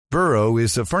Burrow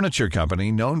is a furniture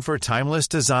company known for timeless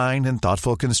design and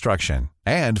thoughtful construction,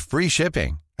 and free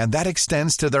shipping, and that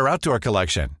extends to their outdoor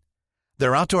collection.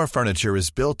 Their outdoor furniture is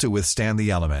built to withstand the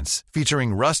elements,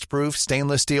 featuring rust-proof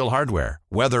stainless steel hardware,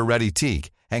 weather-ready teak,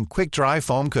 and quick-dry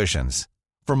foam cushions.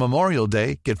 For Memorial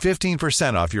Day, get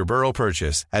 15% off your Burrow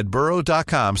purchase at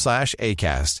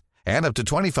burrow.com/ACAST and up to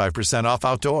 25% off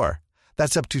outdoor.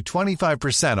 That's up to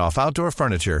 25% off outdoor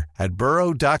furniture at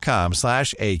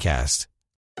burrow.com/ACAST.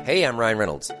 Hey, I'm Ryan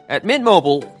Reynolds. At Mint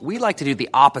Mobile, we like to do the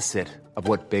opposite of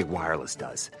what Big Wireless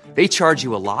does. They charge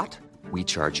you a lot, we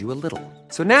charge you a little.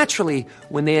 So naturally,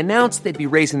 when they announced they'd be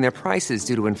raising their prices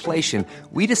due to inflation,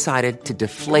 we decided to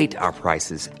deflate our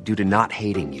prices due to not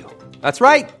hating you. That's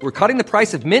right. We're cutting the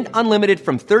price of Mint Unlimited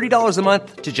from $30 a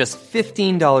month to just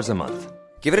 $15 a month.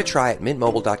 Give it a try at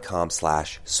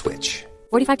mintmobile.com/switch.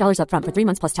 $45 up front for 3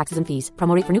 months plus taxes and fees.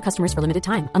 Promo rate for new customers for limited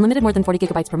time. Unlimited more than 40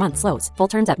 gigabytes per month. Slows full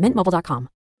terms at mintmobile.com.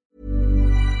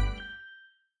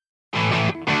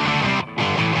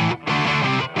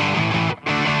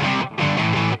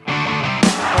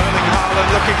 Erling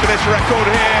Haaland looking for this record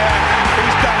here.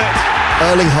 He's done it.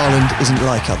 Erling Haaland isn't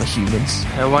like other humans.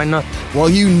 Why not? While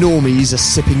you normies are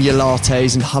sipping your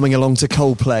lattes and humming along to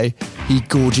Coldplay, he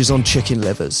gorges on chicken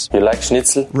livers, You like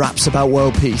schnitzel? raps about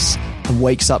world peace, and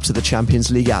wakes up to the Champions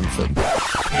League anthem.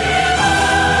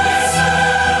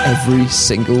 Every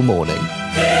single morning.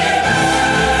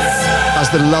 As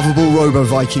the lovable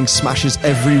Robo-Viking smashes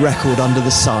every record under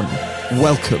the sun,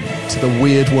 welcome to the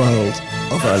weird world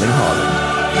of Erling Haaland.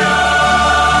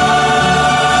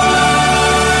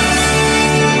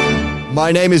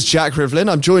 My name is Jack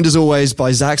Rivlin. I'm joined as always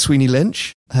by Zach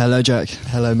Sweeney-Lynch. Hello, Jack.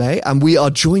 Hello, mate. And we are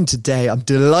joined today, I'm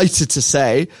delighted to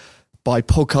say, by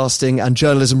podcasting and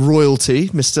journalism royalty,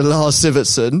 Mr. Lars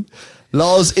Sivertsen.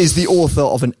 Lars is the author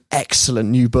of an excellent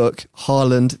new book,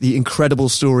 Haaland, The Incredible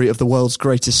Story of the World's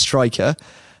Greatest Striker.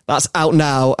 That's out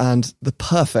now and the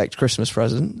perfect Christmas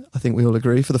present, I think we all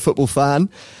agree, for the football fan.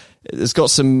 It's got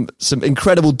some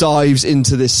incredible dives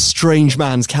into this strange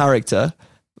man's character.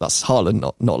 That's Haaland,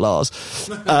 not Lars.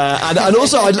 And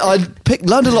also, I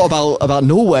learned a lot about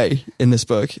Norway in this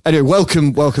book. Anyway,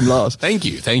 welcome, Lars. Thank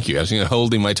you. I was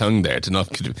holding my tongue there to not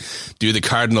do the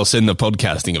cardinal sin of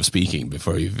podcasting of speaking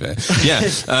before you've... no,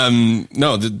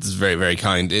 this is very, very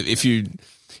kind. If you...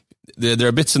 There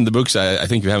are bits in the books I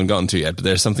think you haven't gotten to yet, but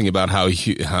there's something about how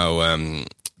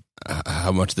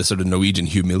much the sort of Norwegian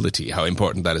humility, how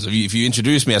important that is. If you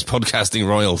introduce me as podcasting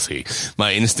royalty,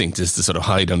 my instinct is to sort of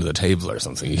hide under the table or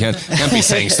something. You can't be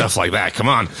saying stuff like that. Come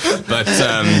on. But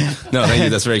no, thank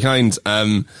you. That's very kind.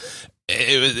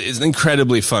 It's an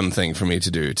incredibly fun thing for me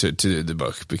to do the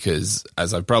book because,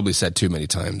 as I've probably said too many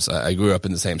times, I grew up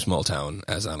in the same small town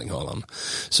as Erling Haaland.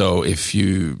 So if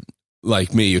you...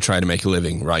 like me, you try to make a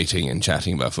living writing and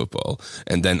chatting about football,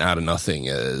 and then out of nothing,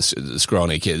 a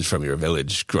scrawny kid from your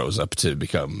village grows up to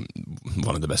become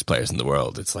one of the best players in the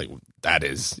world. It's like, that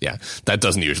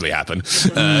doesn't usually happen.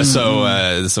 So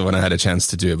when I had a chance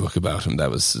to do a book about him, that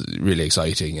was really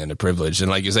exciting and a privilege. And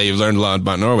like you say, you've learned a lot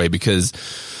about Norway because...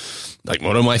 like,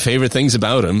 one of my favorite things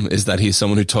about him is that he's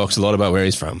someone who talks a lot about where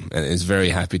he's from and is very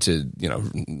happy to,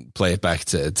 play it back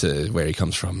to where he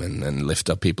comes from and lift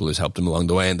up people who's helped him along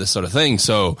the way and this sort of thing.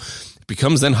 So it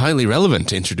becomes then highly relevant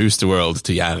to introduce the world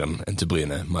to Jæren and to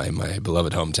Bryne, my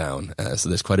beloved hometown. So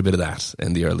there's quite a bit of that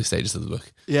in the early stages of the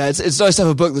book. Yeah, it's nice to have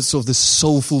a book that's sort of this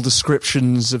soulful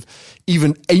descriptions of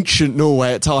even ancient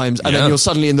Norway at times, and then you're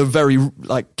suddenly in the very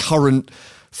current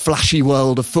flashy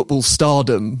world of football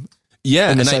stardom.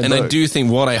 Yeah, and I do think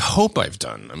what I hope I've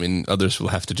done, I mean, others will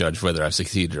have to judge whether I've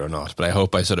succeeded or not, but I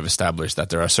hope I sort of established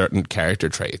that there are certain character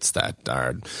traits that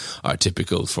are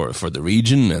typical for the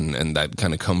region and that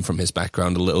kind of come from his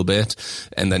background a little bit.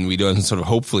 And then we don't sort of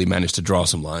hopefully manage to draw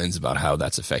some lines about how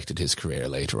that's affected his career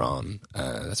later on.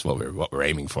 That's what we're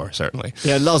aiming for, certainly.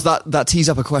 Yeah, Lars, that tees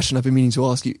up a question I've been meaning to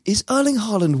ask you. Is Erling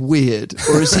Haaland weird,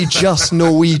 or is he just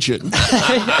Norwegian?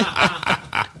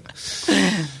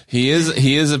 He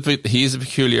is a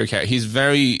peculiar character.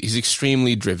 He's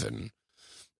extremely driven.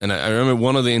 And I remember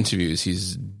one of the interviews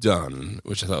he's done,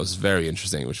 which I thought was very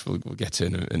interesting, which we'll get to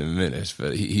in a minute.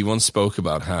 But he once spoke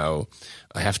about how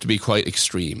I have to be quite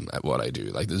extreme at what I do.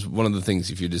 Like, there's one of the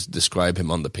things, if you just describe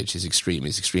him on the pitch, he's extreme.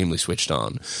 He's extremely switched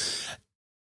on.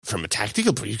 from a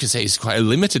tactical point, you could say he's quite a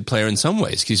limited player in some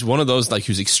ways. He's one of those like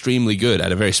who's extremely good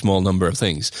at a very small number of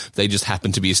things. They just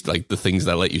happen to be like the things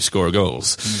that let you score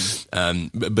goals.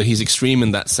 But he's extreme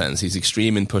in that sense. He's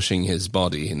extreme in pushing his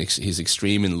body, and he's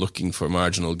extreme in looking for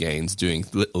marginal gains, doing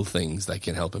little things that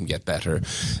can help him get better.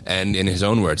 And in his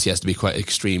own words, he has to be quite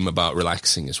extreme about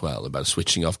relaxing as well, about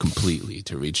switching off completely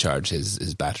to recharge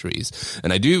his batteries.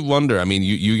 And I do wonder, I mean,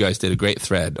 you guys did a great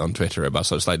thread on Twitter about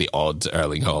sort of slightly odd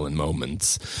Erling Haaland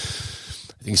moments.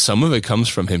 I think some of it comes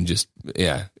from him just,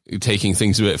 taking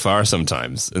things a bit far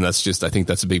sometimes. And that's just, I think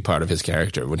that's a big part of his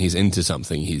character. When he's into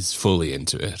something, he's fully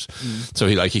into it. So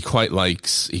he quite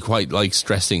likes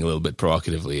dressing a little bit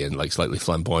provocatively and like slightly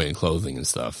flamboyant clothing and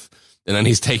stuff. And then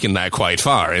he's taken that quite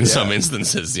far in some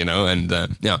instances, you know, and I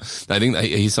think that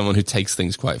he's someone who takes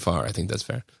things quite far. I think that's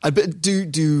fair.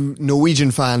 Do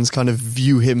Norwegian fans kind of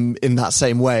view him in that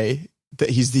same way? That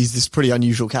he's this pretty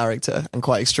unusual character and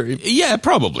quite extreme. Yeah,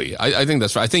 probably. I think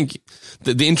that's right. I think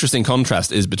the interesting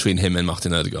contrast is between him and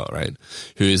Martin Ødegaard, right?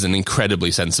 Who is an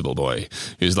incredibly sensible boy,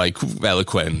 who's like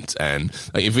eloquent. And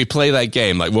like, if we play that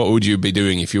game, like what would you be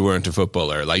doing if you weren't a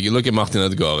footballer? Like you look at Martin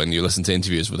Ødegaard and you listen to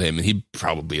interviews with him, and he'd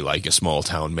probably like a small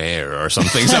town mayor or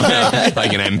something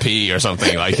like an MP or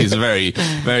something. Like he's a very,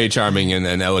 very charming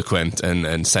and eloquent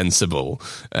and sensible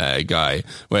guy.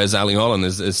 Whereas Erling Haaland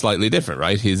is slightly different,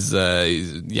 right? He's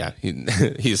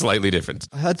slightly different.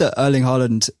 I heard that Erling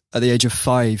Haaland, at the age of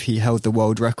 5, he held the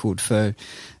world record for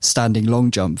standing long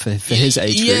jump for his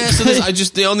age group. Yeah, so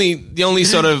the only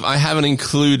sort of, I haven't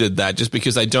included that just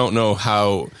because I don't know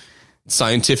how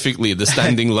scientifically the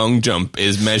standing long jump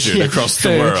is measured across the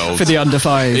world for the under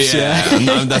 5s.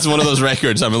 Yeah. That's one of those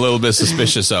records I'm a little bit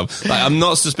suspicious of. Like, I'm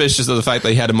not suspicious of the fact that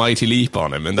he had a mighty leap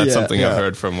on him, and that's something I've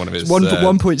heard from one of his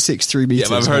 1.63 meters.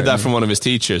 Yeah, I've heard that from one of his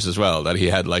teachers as well, that he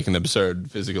had like an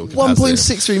absurd physical capacity.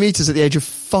 1.63 meters at the age of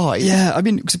 5. Yeah, I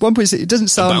mean, 1.6, it doesn't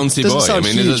sound a bouncy boy. Sound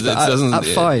huge, it doesn't. At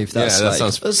 5,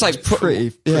 that's like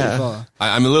pretty far.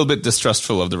 I'm a little bit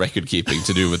distrustful of the record keeping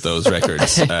to do with those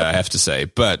records. I have to say,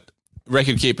 but.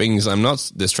 Record keepings I'm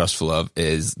not distrustful of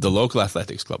is the local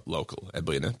athletics club,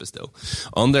 but still.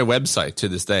 On their website to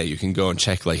this day, you can go and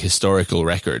check like historical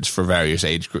records for various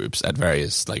age groups at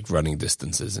various like running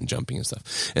distances and jumping and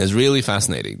stuff. And it's really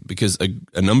fascinating because a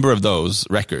number of those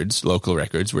records, local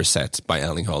records, were set by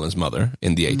Erling Haaland's mother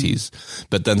in the 80s,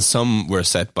 but then some were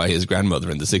set by his grandmother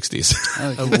in the 60s.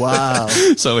 Oh, wow.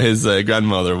 So his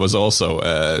grandmother was also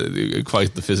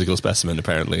quite the physical specimen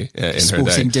apparently in her day.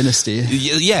 Sporting dynasty.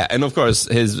 Yeah, and of course,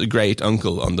 his great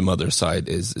uncle on the mother's side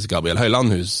is Gabriel Haaland,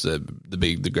 who's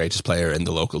the greatest player in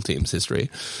the local team's history,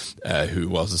 who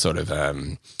was a sort of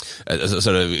a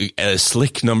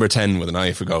slick number 10 with an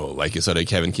eye for goal, like a sort of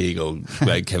Kevin Keegle,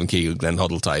 Glenn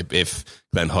Hoddle type. If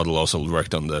Glenn Hoddle also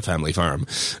worked on the family farm.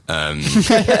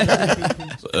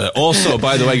 Also,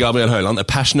 by the way, Gabriel Haaland, a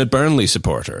passionate Burnley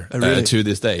supporter to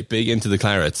this day, big into the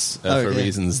Clarets for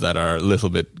reasons that are a little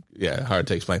bit hard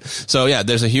to explain. So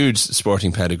there's a huge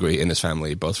sporting pedigree in his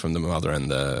family, both from the mother and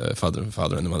the father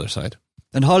and the mother's side.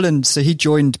 And Haaland, so he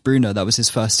joined Bruna. That was his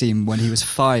first team when he was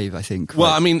 5, I think.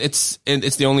 Well, I mean, it's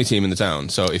the only team in the town.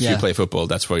 So if you play football,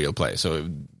 that's where you'll play. So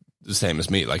the same as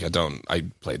me. Like I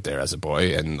played there as a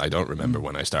boy, and I don't remember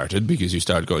when I started, because you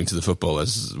start going to the football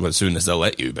as soon as they'll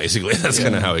let you. Basically, that's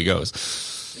kind of how it goes.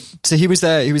 So he was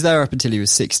there up until he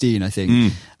was 16, I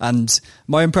think. And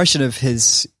my impression of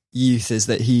his youth is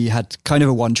that he had kind of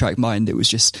a one-track mind. It was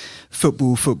just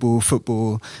football.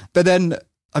 But then,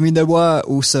 I mean, there were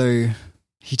also,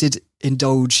 he did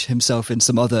indulge himself in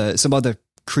some other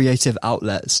creative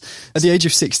outlets. At the age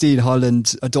of 16,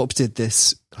 Haaland adopted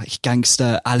this like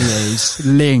gangster alias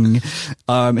Ling.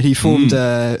 He formed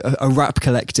a rap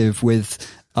collective with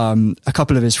a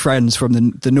couple of his friends from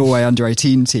the Norway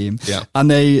under-18 team. Yeah. And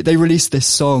they released this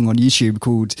song on YouTube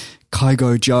called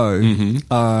Kygo Joe,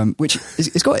 which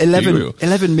it's got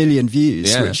 11 million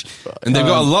views. Yeah. And they've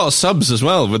got a lot of subs as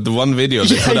well with the one video.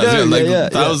 They put out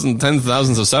tens of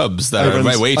thousands of subs that are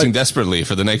waiting desperately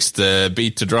for the next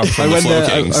beat to drop from the Flow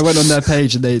Kings. I went on their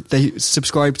page and they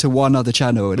subscribe to one other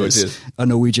channel, and it's a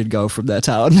Norwegian girl from their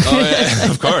town. Oh yeah,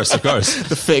 of course.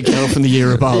 The fit girl from the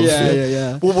year above.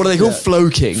 Yeah. What are they called? Flow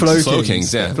Kings. Flow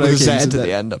Kings, yeah. With a Z at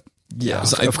the end. Yeah,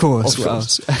 so of course.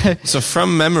 So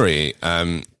from memory,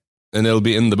 and it'll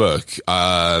be in the book,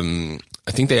 I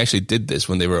think they actually did this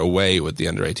when they were away with the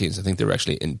under-18s. I think they were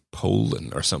actually in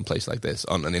Poland or someplace like this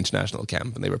on an international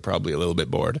camp, and they were probably a little bit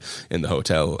bored in the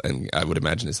hotel, and I would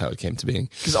imagine is how it came to being.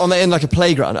 Because in like a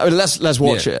playground. I mean, let's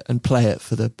watch it and play it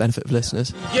for the benefit of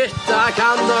listeners.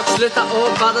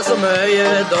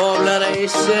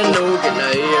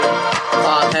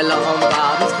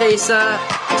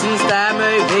 synes det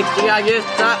mye viktige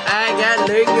gutter. Jeg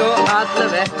lyng og alle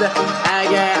vet det.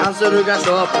 Jeg han som du kan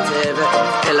se på TV.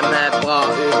 Til med bra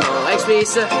ut når jeg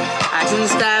spiser. Jeg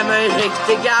synes det mye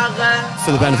riktigere.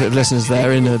 For the benefit of listeners,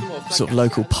 they're in a sort of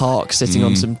local park sitting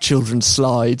on some children's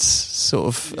slides, sort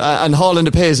of, and Haaland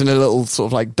appears in a little sort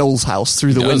of like doll's house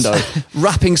through the window,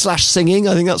 rapping/singing.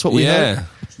 I think that's what we know.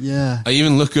 Yeah. I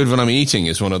even look good when I'm eating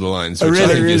is one of the lines, which really, I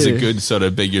think is really? a good sort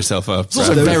of big yourself up. It's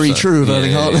also very true of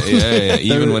Erling Haaland. Yeah.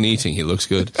 Even when eating, he looks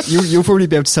good. You'll probably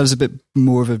be able to tell us a bit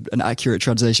more of an accurate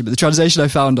translation, but the translation I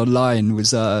found online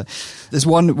was there's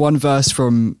one verse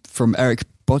from Eric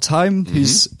Botheim,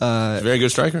 who's a very good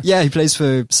striker. Yeah, he plays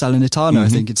for Salernitana, I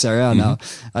think, in Serie A now,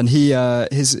 and he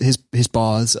his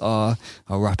bars are,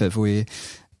 I'll rap it for you.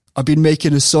 I've been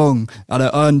making a song and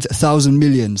I earned 1,000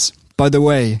 millions. By the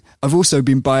way, I've also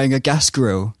been buying a gas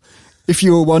grill. If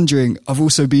you were wondering, I've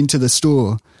also been to the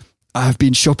store. I have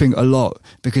been shopping a lot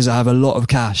because I have a lot of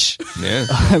cash. Yeah.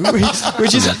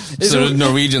 which is sort of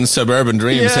Norwegian suburban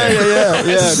dreams. Yeah.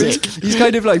 He's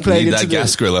kind of like playing Need into that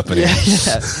gas grill up in here.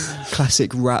 Yeah.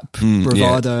 Classic rap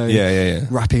bravado. Yeah.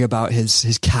 Rapping about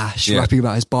his cash, rapping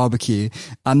about his barbecue.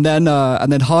 And then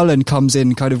Haaland comes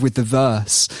in kind of with the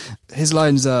verse. His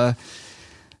lines are,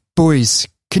 boys,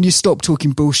 can you stop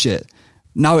talking bullshit?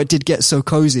 Now it did get so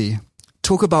cozy.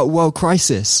 Talk about world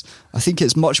crisis. I think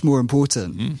it's much more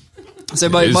important. So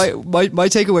my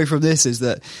takeaway from this is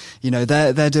that, you know,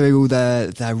 they're doing all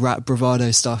their rap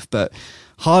bravado stuff, but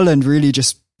Haaland really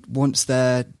just wants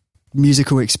their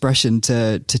musical expression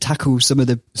to tackle some of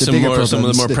the bigger problems. Some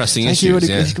of the more pressing issues.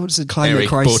 He wants a climate Eric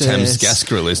crisis. Bothem's gas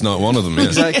grill is not one of them.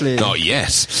 Exactly. Not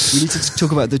yet. We need to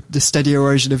talk about the steady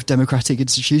erosion of democratic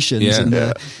institutions and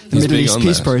the Middle East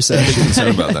peace process. I'm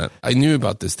concerned about that. I knew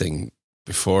about this thing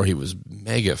before he was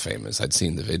mega famous. I'd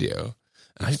seen the video.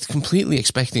 I was completely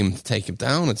expecting him to take him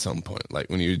down at some point. Like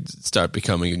when you start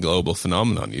becoming a global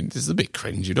phenomenon, this is a bit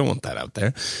cringe. You don't want that out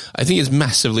there. I think it's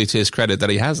massively to his credit that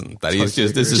he hasn't. That he's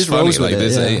just, this is funny. Like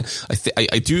this,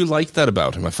 I do like that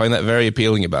about him. I find that very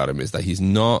appealing about him. Is that he's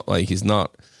not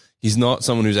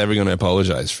someone who's ever going to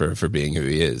apologize for being who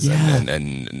he is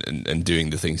and doing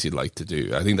the things he'd like to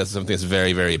do. I think that's something that's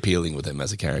very, very appealing with him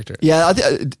as a character. Yeah, I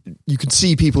think you can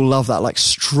see people love that like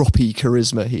stroppy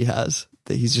charisma he has.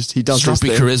 That he does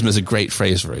stroppy charisma is a great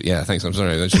phrase for it. Yeah, thanks. I'm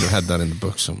sorry, I should have had that in the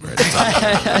book somewhere.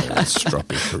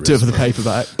 Stroppy charisma. Do it for the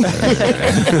paperback.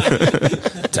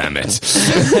 Damn it.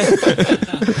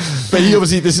 But he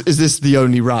obviously, is this the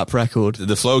only rap record?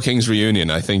 The Flow Kings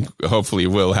reunion, I think, hopefully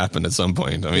will happen at some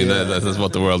point. I mean, that's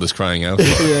what the world is crying out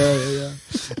for. Yeah.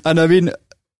 And I mean,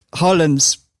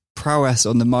 Haaland's prowess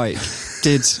on the mic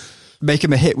did make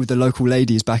him a hit with the local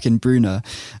ladies back in Brunner.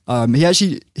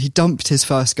 He dumped his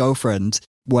first girlfriend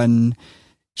when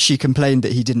she complained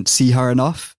that he didn't see her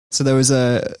enough. So there was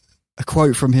a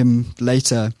quote from him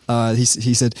later.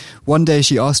 He said, "One day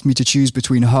she asked me to choose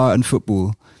between her and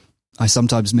football. I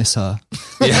sometimes miss her."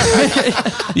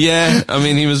 Yeah. I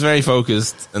mean, he was very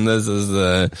focused, and this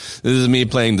is me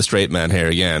playing the straight man here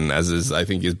again, as is I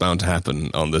think is bound to happen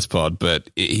on this pod. But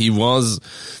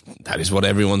that is what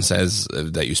everyone says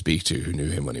that you speak to who knew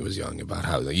him when he was young, about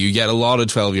how you get a lot of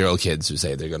 12-year-old kids who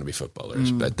say they're going to be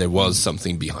footballers, but there was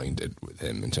something behind it with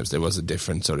him in terms. There was a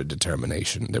different sort of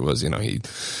determination. There was,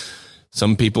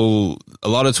 some people, a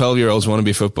lot of 12-year-olds want to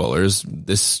be footballers.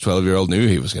 This 12-year-old knew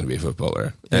he was going to be a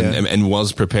footballer and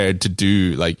was prepared to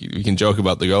do, like, we can joke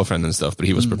about the girlfriend and stuff, but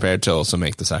he was prepared to also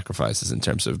make the sacrifices in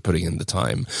terms of putting in the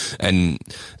time. And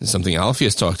something Alfie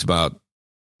has talked about,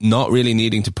 not really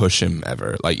needing to push him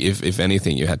ever. Like, if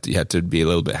anything, you had to be a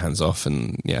little bit hands off,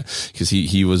 and because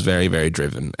he was very, very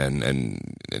driven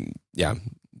and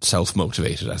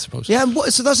self-motivated, I suppose. Yeah,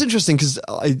 so that's interesting, because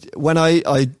when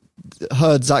I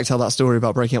heard Zach tell that story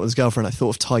about breaking up with his girlfriend, I thought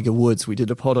of Tiger Woods. We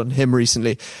did a pod on him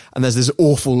recently, and there's this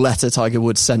awful letter Tiger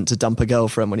Woods sent to dump a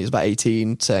girlfriend when he was about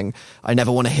 18, saying, "I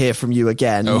never want to hear from you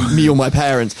again, me or my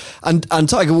parents." And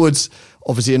Tiger Woods,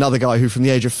 obviously another guy who from the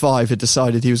age of 5 had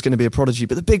decided he was going to be a prodigy,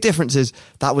 but the big difference is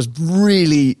that was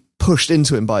really pushed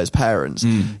into him by his parents.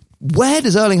 Where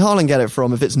does Erling Haaland get it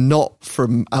from if it's not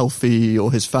from Alfie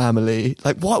or his family?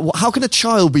 Like, how can a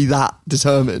child be that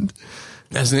determined?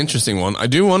 That's an interesting one. I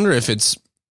do wonder if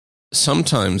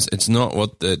sometimes it's not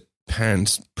what the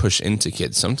parents push into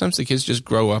kids. Sometimes the kids just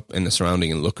grow up in the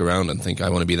surrounding and look around and think, I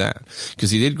want to be that.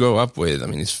 Because he did grow up with,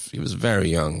 he was very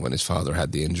young when his father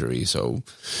had the injury, so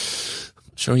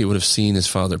I'm sure he would have seen his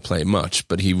father play much,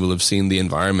 but he will have seen the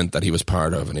environment that he was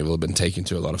part of, and he will have been taken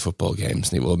to a lot of football games,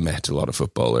 and he will have met a lot of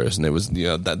footballers, and it was,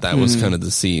 that was kind of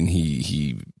the scene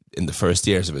he in the first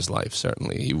years of his life,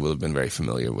 certainly, he will have been very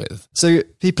familiar with. So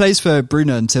he plays for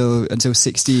Bruna until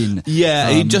 16. Yeah,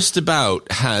 he just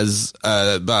about has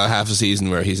about half a season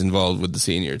where he's involved with the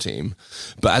senior team.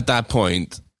 But at that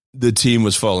point, the team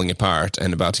was falling apart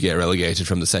and about to get relegated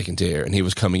from the second tier, and he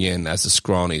was coming in as a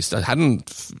scrawny.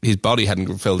 His body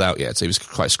hadn't filled out yet, so he was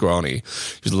quite scrawny.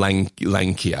 He was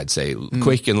lanky, I'd say,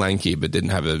 quick and lanky, but didn't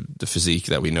have the physique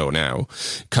that we know now.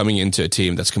 Coming into a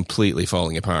team that's completely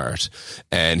falling apart,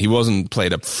 and he wasn't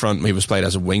played up front. He was played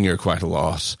as a winger quite a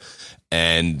lot.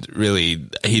 And really,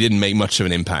 he didn't make much of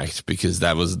an impact because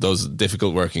that was those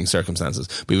difficult working circumstances.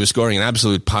 But he was scoring an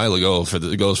absolute pile of goals for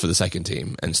the second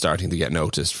team and starting to get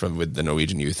noticed with the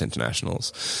Norwegian youth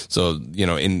internationals. So,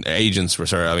 in agents were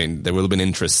there will have been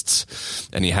interests,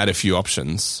 and he had a few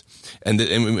options. And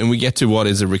we get to what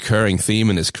is a recurring theme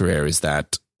in his career is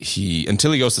that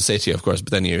until he goes to City, of course,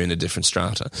 but then you're in a different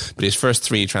strata. But his first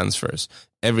 3 transfers,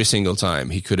 every single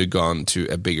time he could have gone to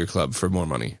a bigger club for more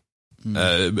money.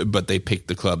 But they picked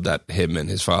the club that him and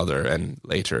his father, and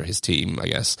later his team, I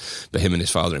guess, but him and his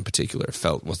father in particular,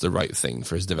 felt was the right thing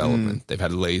for his development. They've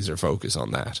had a laser focus on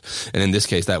that. And in this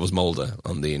case, that was Molde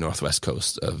on the northwest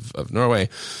coast of Norway.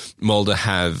 Molde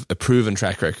have a proven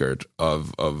track record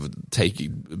of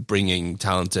bringing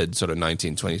talented sort of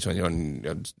 19, 20,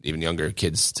 21, even younger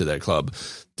kids to their club,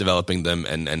 developing them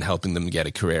and helping them get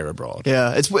a career abroad.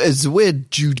 Yeah, it's a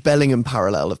weird Jude Bellingham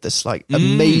parallel of this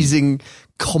amazing,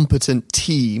 competent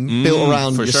team built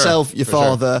around yourself, your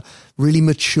father, really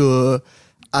mature,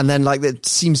 and then there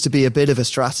seems to be a bit of a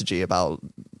strategy about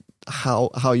how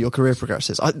your career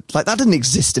progresses. That didn't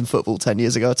exist in football 10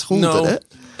 years ago at all, did it?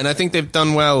 And I think they've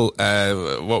done well,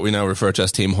 what we now refer to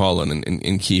as Team Haaland,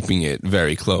 in keeping it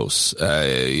very close,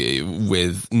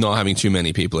 with not having too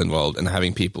many people involved and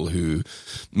having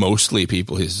mostly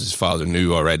people his father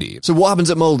knew already. So what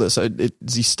happens at Molde? So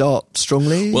does he start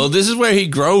strongly? Well, this is where he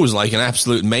grows like an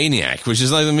absolute maniac, which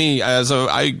is like me.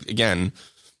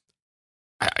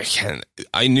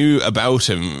 I knew about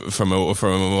him from a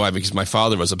while because my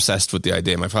father was obsessed with the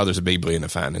idea. My father's a big Bruna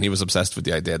fan, and he was obsessed with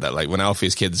the idea that when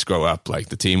Alfie's kids grow up,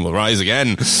 the team will rise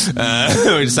again.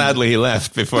 Which sadly he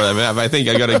left before that. I think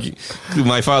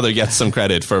my father gets some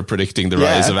credit for predicting the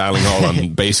rise of Erling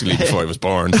Haaland basically before he was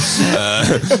born.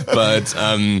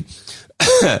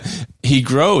 He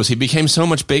grows. He became so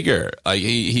much bigger.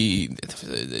 He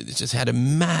just had a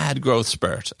mad growth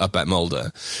spurt up at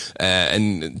Molde,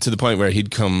 and to the point where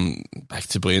he'd come back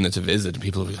to Bruna to visit, and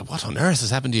people would be like, "What on earth has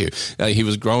happened to you?" He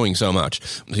was growing so much.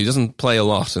 He doesn't play a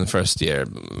lot in the first year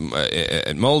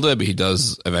at Molde, but he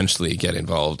does eventually get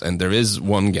involved. And there is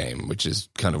one game which is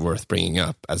kind of worth bringing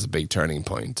up as a big turning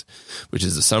point, which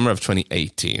is the summer of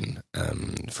 2018,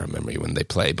 from memory, when they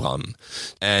play Brann.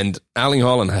 And Erling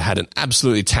Haaland had an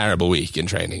absolutely terrible week in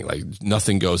training.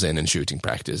 Nothing goes in shooting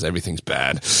practice. Everything's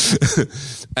bad.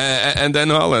 And then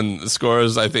Haaland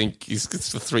scores, I think he's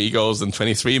 3 goals in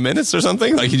 23 minutes or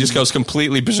something. He just goes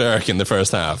completely berserk in the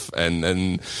first half and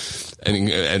ends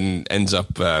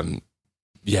up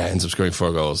scoring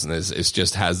 4 goals, and it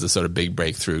just has this sort of big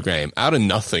breakthrough game out of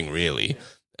nothing, really.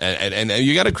 And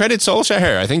you got to credit Solskjaer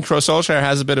here. I think Solskjaer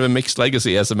has a bit of a mixed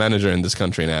legacy as a manager in this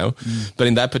country now. But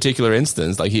in that particular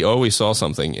instance, he always saw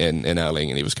something in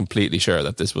Erling, and he was completely sure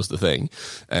that this was the thing.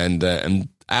 And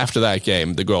after that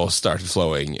game, the goals started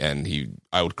flowing, and he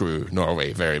outgrew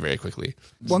Norway very, very quickly.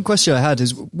 One question I had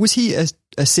is, was he a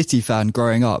City fan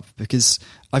growing up? Because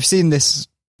I've seen this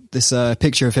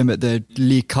picture of him at the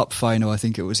League Cup final, I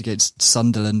think it was against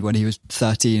Sunderland when he was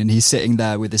 13, and he's sitting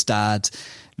there with his dad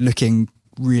looking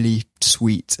really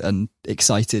sweet and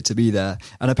excited to be there.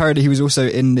 And apparently he was also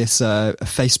in this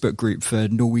Facebook group for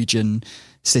Norwegian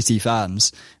City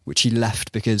fans, which he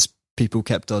left because people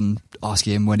kept on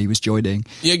asking him when he was joining.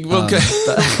 Yeah, well,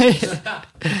 well,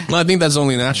 I think that's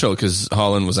only natural because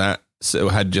Haaland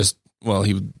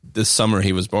this summer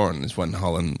he was born is when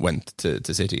Haaland went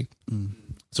to City.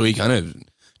 So he kind of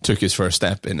took his first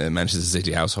step in a Manchester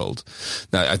City household.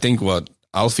 Now, I think what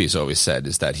Alfie's always said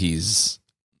is that he's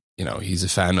a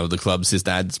fan of the clubs his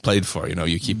dad's played for.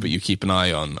 You keep an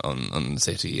eye on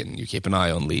City, and you keep an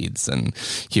eye on Leeds, and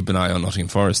keep an eye on Nottingham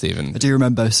Forest even. I do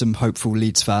remember some hopeful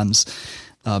Leeds fans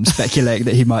speculating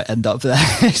that he might end up there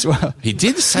as well. He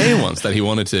did say once that he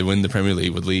wanted to win the Premier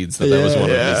League with Leeds, that was one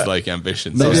of his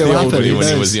ambitions. Maybe that was when he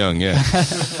was young, yeah.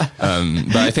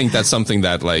 But I think that's something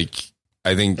that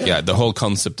I think, the whole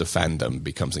concept of fandom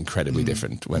becomes incredibly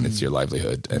different when it's your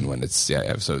livelihood and when it's, so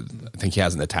I think he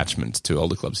has an attachment to all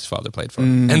the clubs his father played for.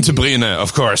 And to Bruyne,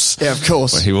 of course. Yeah, of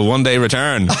course. Where he will one day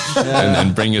return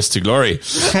and bring us to glory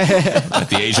at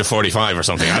the age of 45 or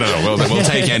something. I don't know. We'll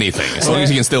take anything as long as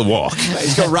he can still walk.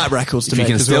 He's got rap records to make. If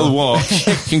he can as still well. walk,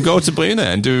 he can go to Bruyne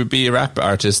and be a rap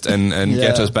artist and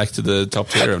get us back to the top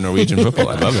tier of Norwegian football.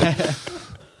 I love it.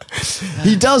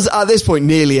 He does at this point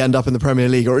nearly end up in the Premier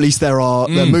League, or at least there are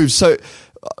moves. So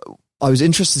I was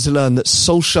interested to learn that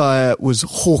Solskjaer was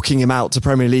hawking him out to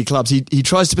Premier League clubs. He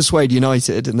tries to persuade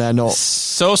United, and they're not.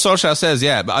 So Solskjaer says,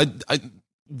 but I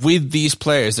with these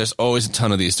players, there's always a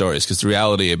ton of these stories, because the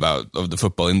reality of the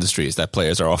football industry is that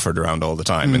players are offered around all the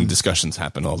time and discussions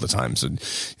happen all the time. So,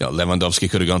 Lewandowski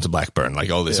could have gone to Blackburn, like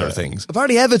all these sort of things.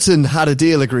 Apparently Everton had a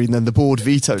deal agreed and then the board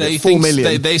vetoed it. 4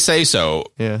 million. They say so.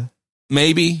 Yeah.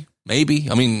 Maybe.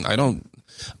 I mean,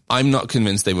 I'm not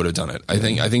convinced they would have done it. I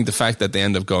think the fact that they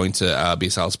end up going to RB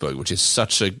Salzburg, which is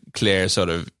such a clear sort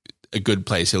of a good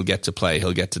place, he'll get to play,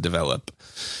 he'll get to develop.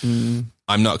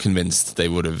 I'm not convinced they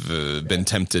would have been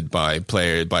tempted by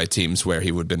teams where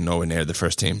he would have been nowhere near the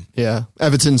first team. Yeah.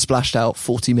 Everton splashed out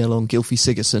 40 mil on Gylfi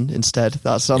Sigurdsson instead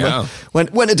that summer. Yeah.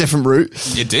 Went a different route.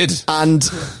 It did. And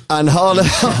Haaland.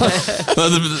 Well,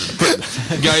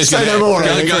 the guys Say no more.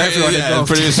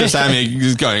 Producer Sammy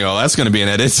is going, that's going to be an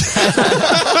edit. Say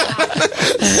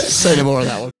no more on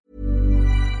that one.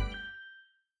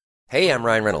 Hey, I'm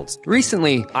Ryan Reynolds.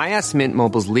 Recently, I asked Mint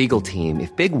Mobile's legal team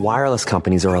if big wireless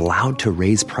companies are allowed to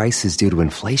raise prices due to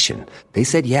inflation. They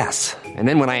said yes. And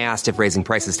then when I asked if raising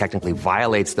prices technically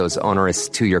violates those onerous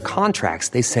 2-year contracts,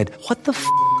 they said, "What the f***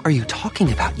 are you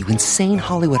talking about, you insane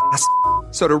Hollywood ass?"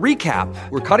 So to recap,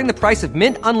 we're cutting the price of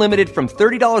Mint Unlimited from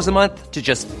 $30 a month to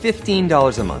just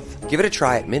 $15 a month. Give it a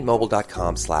try at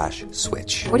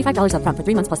mintmobile.com/switch. $45 up front for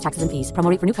 3 months plus taxes and fees. Promo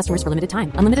rate for new customers for limited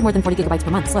time. Unlimited more than 40 gigabytes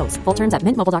per month. Slows full terms at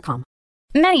mintmobile.com.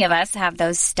 Many of us have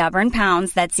those stubborn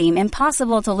pounds that seem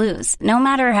impossible to lose, no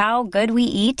matter how good we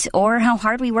eat or how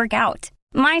hard we work out.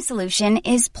 My solution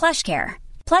is PlushCare.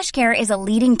 PlushCare is a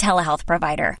leading telehealth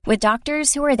provider with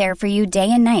doctors who are there for you day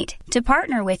and night to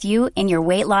partner with you in your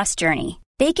weight loss journey.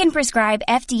 They can prescribe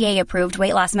FDA-approved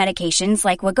weight loss medications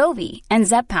like Wegovy and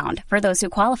Zepbound for those who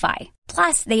qualify.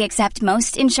 Plus, they accept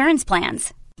most insurance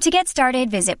plans. To get started,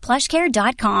 visit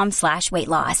plushcare.com/weight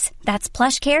loss. That's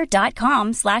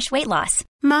plushcare.com/weight loss.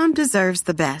 Mom deserves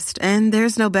the best, and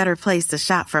there's no better place to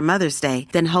shop for Mother's Day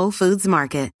than Whole Foods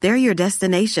Market. They're your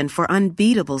destination for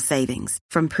unbeatable savings,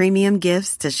 from premium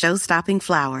gifts to show-stopping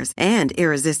flowers and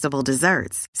irresistible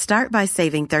desserts. Start by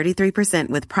saving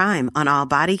 33% with Prime on all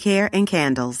body care and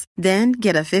candles. Then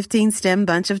get a 15-stem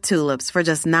bunch of tulips for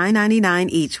just $9.99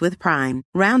 each with Prime.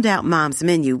 Round out Mom's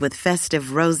menu with festive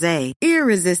rosé,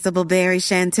 irresistible berry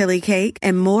chantilly cake,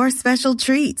 and more special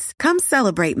treats. Come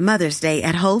celebrate Mother's Day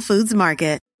at Whole Foods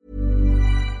Market.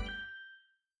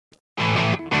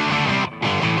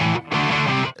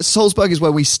 Salzburg is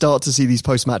where we start to see these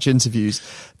post-match interviews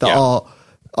that are,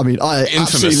 I infamous.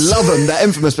 Absolutely love them. They're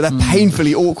infamous, but they're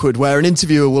painfully awkward, where an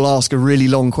interviewer will ask a really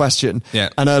long question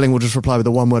and Erling will just reply with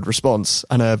a one-word response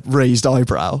and a raised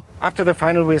eyebrow. After the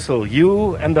final whistle,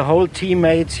 you and the whole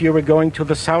teammates, you were going to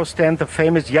the south stand, the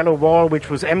famous yellow wall,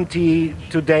 which was empty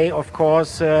today, of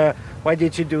course. Why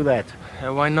did you do that?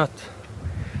 Why not?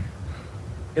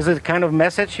 Is it a kind of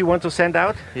message you want to send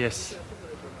out? Yes.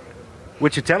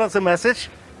 Would you tell us a message?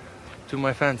 To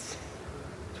my fans.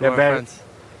 They're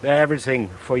everything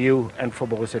for you and for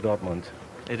Borussia Dortmund.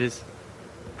 It is.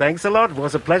 Thanks a lot. It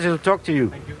was a pleasure to talk to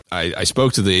you. I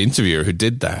spoke to the interviewer who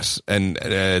did that, and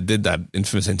did that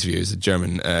infamous interview. He's a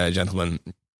German gentleman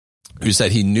who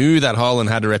said he knew that Haaland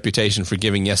had a reputation for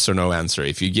giving yes or no answer.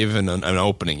 If you give an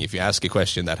opening, if you ask a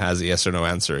question that has a yes or no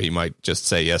answer, he might just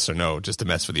say yes or no just to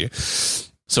mess with you.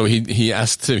 So he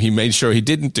asked him, he made sure he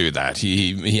didn't do that.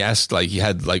 He asked, like, he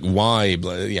had like why,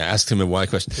 asked him a why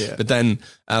question. Yeah. But then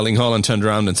Erling Haaland turned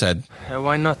around and said,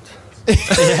 why not?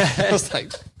 I was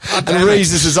like, and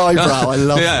raises his eyebrow. I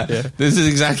love it. This is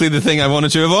exactly the thing I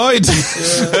wanted to avoid.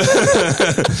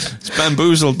 It's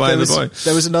bamboozled by the boy.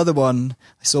 There was another one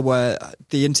I saw where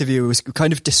the interviewer was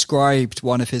kind of described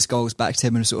one of his goals back to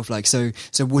him and was sort of like, so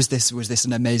was this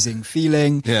an amazing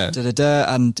feeling? Yeah.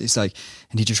 And it's like,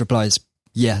 and he just replies,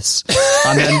 yes.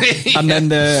 And then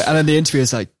the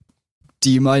interviewer's like,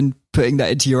 do you mind putting that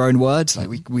into your own words?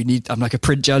 Like, we need, I'm like a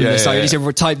print journalist. I need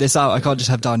to type this out. I can't just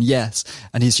have done yes.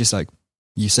 And he's just like,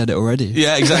 You said it already.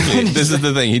 Yeah, exactly. This is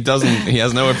the thing. He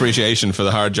has no appreciation for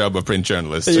the hard job of print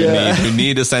journalists who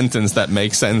need a sentence that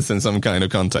makes sense in some kind of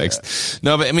context.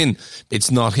 Yeah. No, but I mean,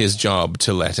 it's not his job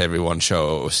to let everyone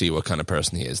see what kind of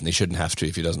person he is, and he shouldn't have to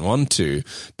if he doesn't want to.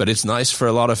 But it's nice for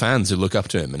a lot of fans who look up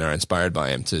to him and are inspired by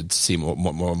him to see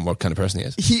what kind of person he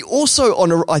is. He also,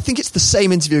 I think it's the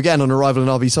same interview again on Arrival in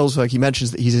RB Salzburg, he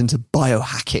mentions that he's into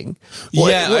biohacking.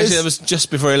 Actually, that was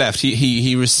just before he left.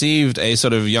 He received a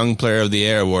sort of Young Player of the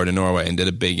Year award in Norway and did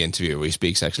a big interview where he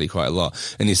speaks actually quite a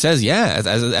lot. And he says,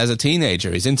 as a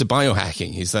teenager, he's into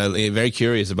biohacking. He's very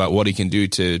curious about what he can do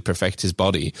to perfect his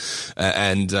body.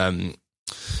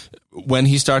 When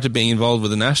he started being involved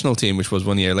with the national team, which was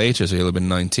 1 year later, so he'll have been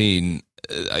 19,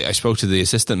 I spoke to the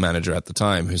assistant manager at the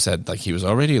time who said like he was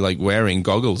already like wearing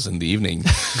goggles in the evening,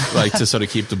 like to sort of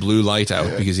keep the blue light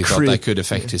out because he thought that could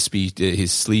affect his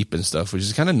sleep and stuff, which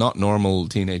is kind of not normal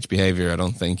teenage behavior, I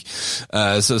don't think.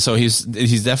 So he's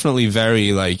definitely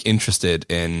very like interested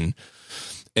in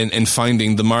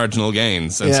finding the marginal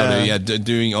gains and sort of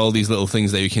doing all these little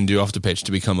things that you can do off the pitch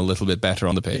to become a little bit better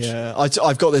on the pitch. Yeah,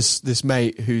 I've got this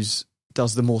mate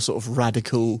does the more sort of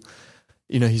radical,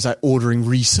 he's like ordering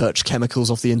research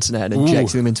chemicals off the internet and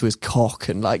injecting them into his cock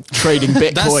and like trading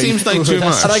Bitcoin. That seems like too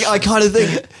much. And I kind of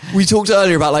think, we talked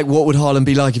earlier about like what would Haaland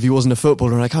be like if he wasn't a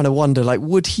footballer, and I kind of wonder like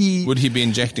would he be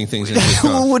injecting things into his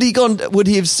cock? Would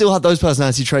he have still had those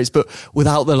personality traits but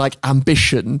without the like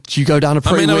ambition? Do you go down a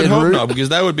pretty weird route? I would hope not, because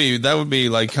that would be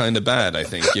like kind of bad, I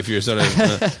think, if you're sort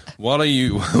of what are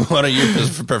you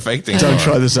perfecting? Don't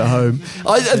try this at home.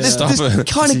 This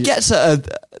kind of gets at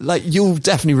like, you'll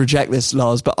definitely reject this,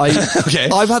 Lars, but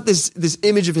I've had this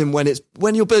image of him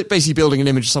when you're basically building an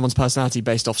image of someone's personality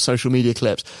based off social media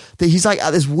clips, that he's like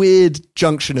at this weird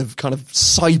junction of kind of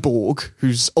cyborg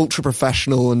who's ultra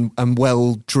professional and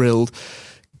well drilled,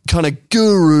 kind of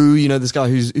guru, this guy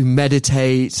who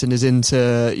meditates and is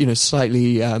into,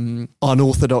 slightly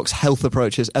unorthodox health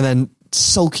approaches, and then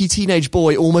sulky teenage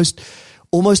boy, almost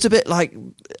a bit like,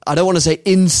 I don't want to say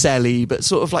incel-y, but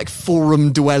sort of like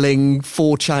forum-dwelling,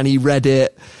 4chan-y Reddit.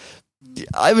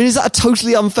 I mean, is that a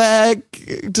totally unfair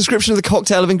description of the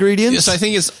cocktail of ingredients? Yes, I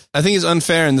think it's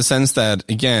unfair in the sense that,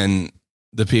 again,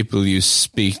 the people you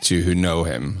speak to who know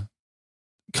him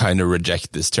kind of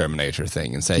reject this Terminator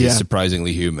thing and say he's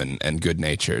surprisingly human and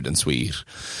good-natured and sweet.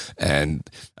 And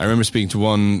I remember speaking to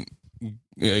one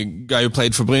guy who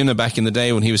played for Brune back in the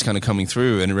day when he was kind of coming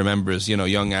through, and remembers,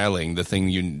 young Erling, the thing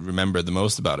you remember the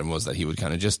most about him was that he would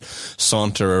kind of just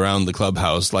saunter around the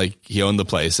clubhouse like he owned the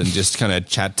place and just kind of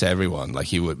chat to everyone like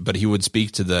he would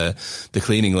speak to the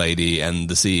cleaning lady and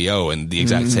the CEO in the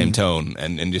exact same tone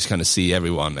and just kind of see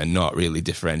everyone and not really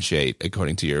differentiate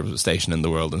according to your station in the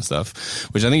world and stuff,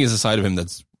 which I think is a side of him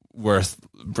that's worth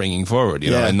bringing forward,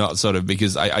 and not sort of,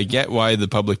 because I get why the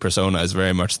public persona is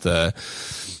very much the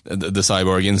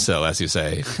cyborg incel, as you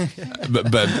say,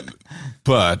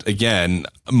 but again,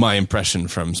 my impression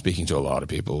from speaking to a lot of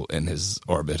people in his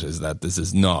orbit is that this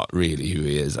is not really who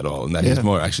he is at all, and that he's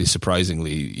more actually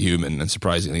surprisingly human and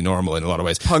surprisingly normal in a lot of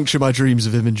ways. Puncture my dreams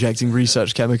of him injecting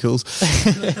research chemicals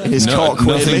in his cock.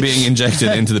 Nothing being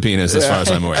injected into the penis, as far as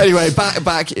I'm aware. Anyway,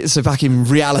 back in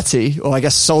reality, or I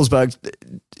guess Salzburg.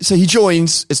 So he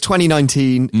joins, it's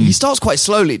 2019. He starts quite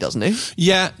slowly, doesn't he?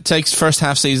 Yeah, takes first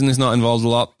half season, he's not involved a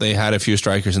lot. They had a few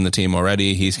strikers in the team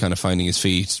already. He's kind of finding his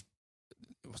feet.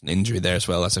 There was an injury there as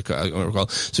well, as I recall.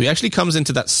 So he actually comes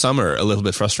into that summer a little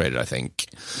bit frustrated, I think,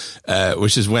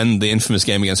 which is when the infamous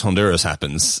game against Honduras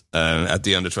happens at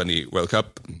the Under-20 World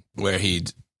Cup, where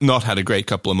he'd not had a great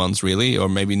couple of months, really, or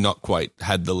maybe not quite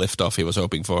had the lift-off he was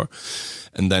hoping for,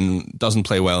 and then doesn't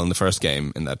play well in the first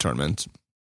game in that tournament.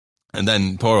 And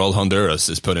then poor old Honduras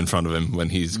is put in front of him when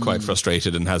he's quite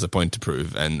frustrated and has a point to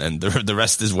prove. And the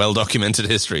rest is well-documented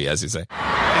history, as you say. It's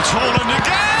Haaland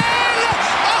again!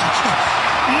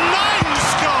 Oh,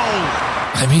 ninth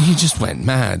goal! I mean, he just went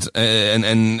mad.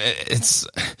 And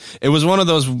it was one of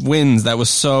those wins that was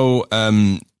so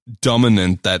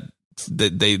dominant that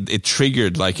it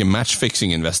triggered like a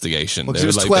match-fixing investigation. Well, it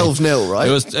was 12-0,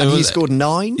 right? He scored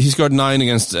 9? He scored 9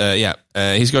 against,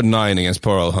 he scored 9 against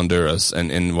poor old Honduras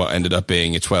in what ended up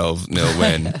being a 12-0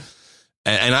 win.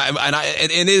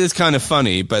 It is kind of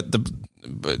funny, but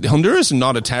Honduras are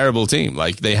not a terrible team.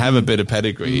 Like, they have a bit of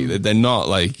pedigree. They're not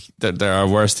like, there are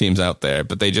worse teams out there,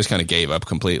 but they just kind of gave up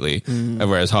completely.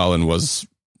 Whereas Haaland was,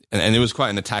 and it was quite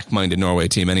an attack-minded Norway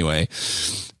team anyway.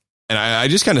 And I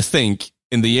just kind of think,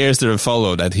 in the years that have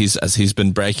followed, as he's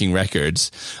been breaking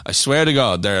records, I swear to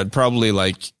God, there are probably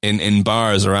like in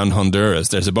bars around Honduras,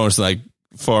 there's a bunch of like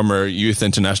former youth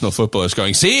international footballers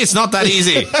going, see, it's not that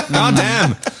easy. God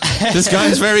damn. This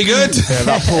guy's very good. Yeah,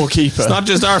 that poor keeper. It's not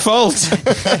just our fault.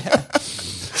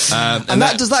 And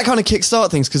that does that kind of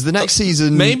kickstart things? Because the next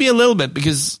season... Maybe a little bit,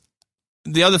 because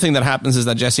the other thing that happens is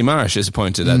that Jesse Marsch is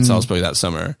appointed at Salzburg that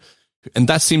summer. And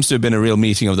that seems to have been a real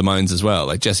meeting of the minds as well.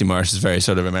 Like, Jesse Marsch is very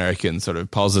sort of American, sort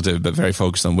of positive, but very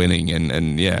focused on winning.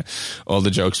 And yeah, all the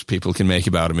jokes people can make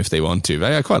about him if they want to.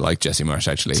 I quite like Jesse Marsch,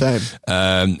 actually. Same.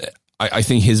 I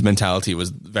think his mentality was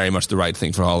very much the right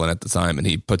thing for Haaland at the time, and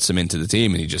he puts him into the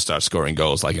team and he just starts scoring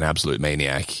goals like an absolute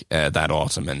maniac that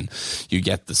autumn. And you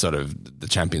get the sort of the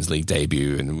Champions League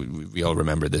debut, and we all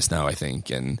remember this now, I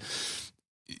think. And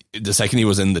the second he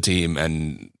was in the team,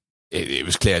 and it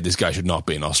was clear this guy should not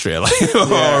be in Austria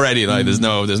already. Like, there's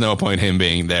no point him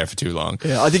being there for too long.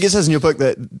 Yeah, I think it says in your book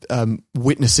that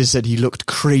witnesses said he looked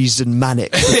crazed and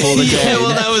manic before the game. Well,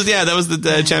 that was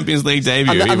the Champions League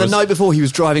debut. And the night before, he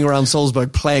was driving around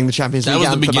Salzburg playing the Champions League. That was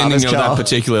the beginning of car. that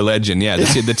particular legend. Yeah,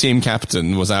 the team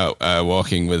captain was out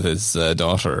walking with his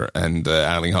daughter, and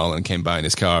Erling Haaland came by in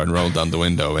his car and rolled down the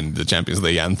window, and the Champions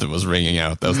League anthem was ringing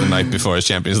out. That was the night before his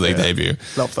Champions League debut.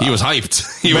 Love that. He was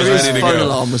hyped. He was Maybe ready to his phone go.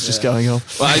 alarm was just going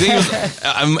off. Well, I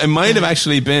think it might have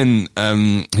actually been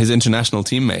his international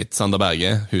teammate,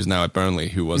 Sandaberge, who's now at Burnley,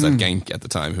 who was at Genk at the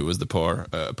time, who was the poor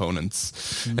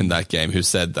opponents in that game, who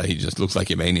said that he just looks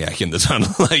like a maniac in the tunnel,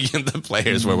 like, and the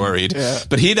players were worried. Yeah.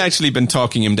 But he'd actually been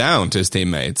talking him down to his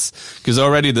teammates, because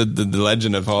already the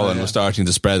legend of Haaland was starting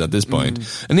to spread at this point.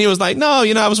 And he was like, no,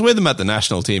 I was with him at the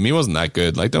national team. He wasn't that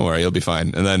good. Like, don't worry, he'll be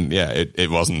fine. And then,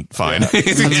 it wasn't fine.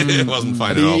 It wasn't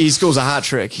fine at all. He scores a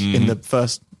hat-trick in the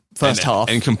first half.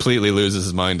 And completely loses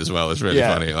his mind as well. It's really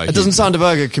funny. Like, doesn't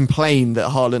Sandaberge complain that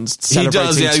Haaland's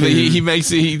celebrating? He does,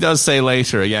 he does say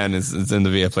later, again, it's in the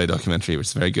Viaplay documentary, which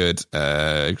is very good,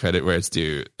 credit where it's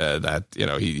due, that,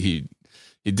 he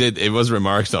did, it was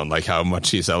remarked on, like, how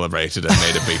much he celebrated and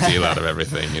made a big deal out of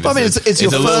everything. It's a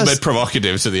little bit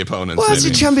provocative to the opponents. Well, it's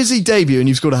your Champions League debut and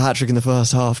you've scored a hat-trick in the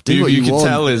first half. Do what you can want.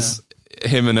 tell is...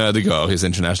 Him and Erdegaard, his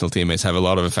international teammates, have a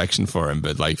lot of affection for him,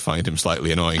 but like find him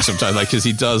slightly annoying sometimes, like, because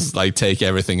he does like take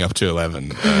everything up to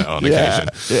 11 on occasion.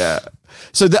 Yeah.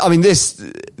 So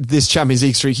this Champions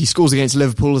League streak, he scores against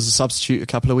Liverpool as a substitute a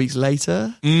couple of weeks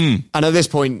later, and at this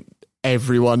point,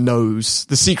 everyone knows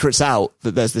the secret's out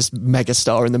that there's this mega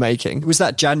star in the making. It was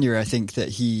that January, I think, that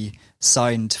he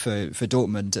signed for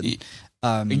Dortmund,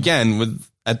 and again with.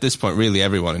 At this point, really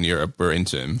everyone in Europe were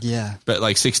into him. Yeah. But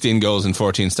like 16 goals and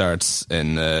 14 starts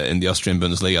in the Austrian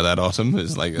Bundesliga that autumn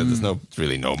is like, there's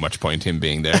really no much point him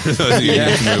being there. So you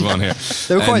need to move on here.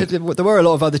 There were a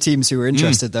lot of other teams who were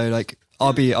interested though, like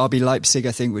RB Leipzig,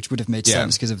 I think, which would have made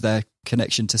sense because of their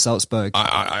connection to Salzburg.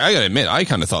 I gotta admit, I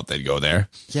kind of thought they'd go there.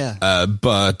 Yeah.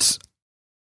 But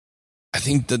I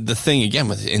think that the thing,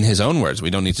 again, in his own words, we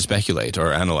don't need to speculate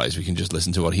or analyze. We can just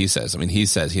listen to what he says. I mean, he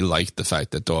says he liked the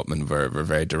fact that Dortmund were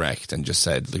very direct and just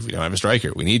said, look, we don't have a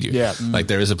striker. We need you. Yeah. Like,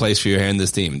 there is a place for you here in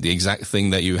this team. The exact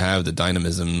thing that you have, the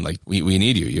dynamism, like, we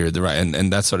need you. You're the right.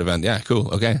 And that sort of, yeah,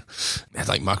 cool. Okay. Had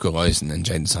like Marco Reus and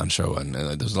Jadon Sancho, and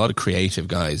there's a lot of creative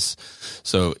guys.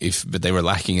 So but they were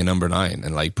lacking a number 9,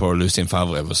 and like poor Lucien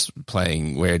Favre was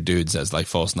playing weird dudes as like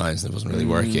false nines, and it wasn't really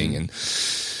working. And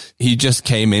he just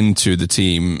came into the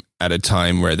team at a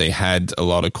time where they had a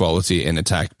lot of quality in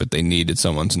attack, but they needed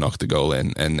someone to knock the goal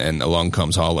in. And along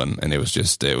comes Haaland, and it was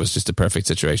just a perfect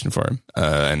situation for him.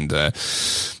 And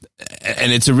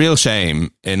it's a real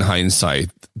shame in hindsight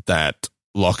that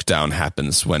lockdown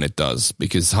happens when it does,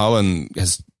 because Haaland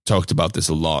has talked about this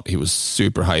a lot. He was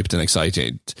super hyped and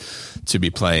excited to be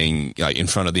playing like in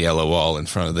front of the yellow wall, in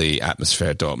front of the atmosphere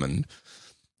at Dortmund.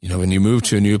 When you move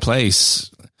to a new place,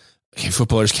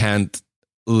 footballers can't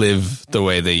live the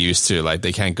way they used to. Like,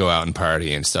 they can't go out and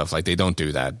party and stuff. Like, they don't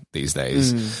do that these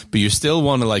days. But you still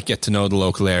want to like get to know the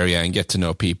local area and get to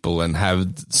know people and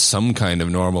have some kind of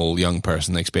normal young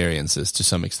person experiences to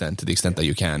some extent, to the extent that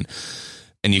you can.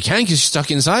 And you can't because you're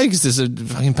stuck inside because there's a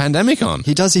fucking pandemic on.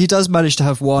 He does manage to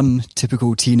have one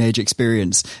typical teenage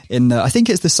experience in I think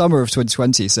it's the summer of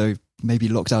 2020. So maybe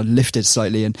lockdown lifted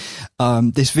slightly, and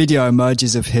this video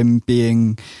emerges of him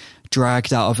being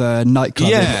dragged out of a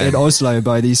nightclub in Oslo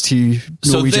by these two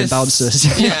Norwegian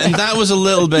bouncers. Yeah, and that was a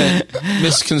little bit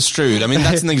misconstrued. I mean,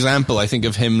 that's an example, I think,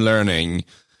 of him learning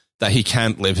that he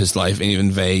can't live his life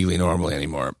even vaguely normally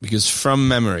anymore. Because from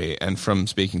memory and from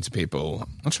speaking to people,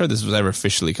 I'm not sure this was ever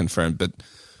officially confirmed, but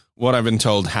what I've been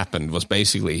told happened was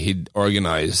basically he'd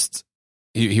organized...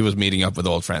 He was meeting up with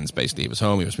old friends, basically. He was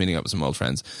home, he was meeting up with some old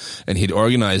friends, and he'd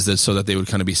organized it so that they would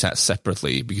kind of be sat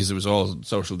separately because it was all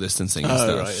social distancing and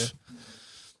stuff. Right,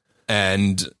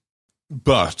 yeah.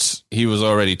 But he was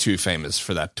already too famous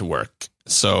for that to work.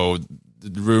 So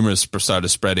the rumors started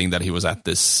spreading that he was at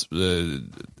this not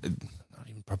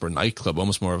even proper nightclub,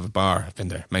 almost more of a bar. I've been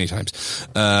there many times,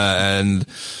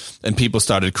 and people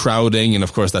started crowding, and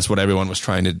of course that's what everyone was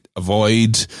trying to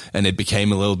avoid, and it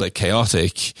became a little bit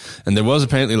chaotic. And there was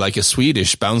apparently like a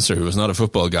Swedish bouncer who was not a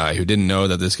football guy, who didn't know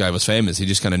that this guy was famous. He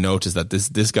just kind of noticed that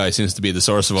this guy seems to be the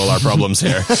source of all our problems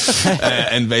here,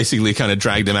 and basically kind of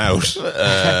dragged him out,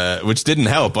 which didn't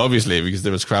help, obviously, because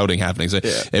there was crowding happening. So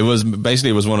it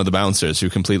was one of the bouncers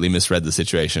who completely misread the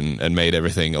situation and made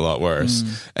everything a lot worse.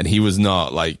 And he was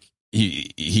not like,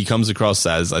 he comes across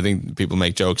as, I think people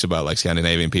make jokes about like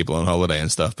Scandinavian people on holiday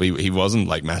and stuff, but he wasn't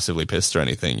like massively pissed or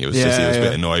anything. He was just a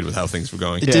bit annoyed with how things were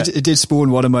going. It did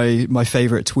spawn one of my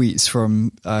favourite tweets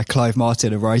from Clive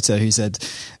Martin, a writer, who said,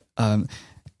 kind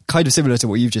of similar to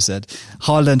what you've just said,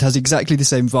 Haaland has exactly the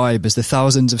same vibe as the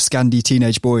thousands of Scandi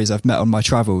teenage boys I've met on my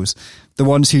travels. The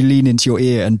ones who lean into your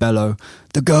ear and bellow,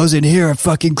 "The girls in here are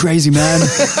fucking crazy, man."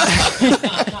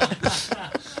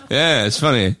 Yeah, it's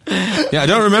funny. Yeah, I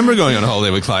don't remember going on holiday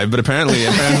with Clive, but apparently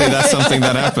that's something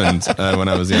that happened when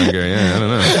I was younger. Yeah, I don't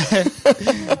know.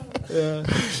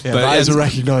 But that is a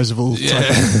recognisable type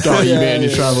of guy you meet in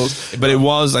your travels. But it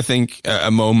was, I think,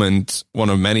 a moment, one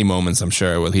of many moments, I'm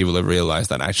sure, where he will have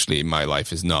realised that actually my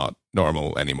life is not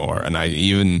normal anymore. And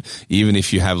even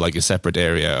if you have like a separate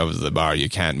area of the bar, you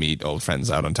can't meet old friends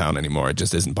out on town anymore. It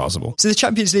just isn't possible. So the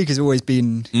Champions League has always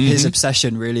been his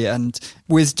obsession, really. And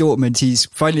with Dortmund, he's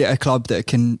finally at a club that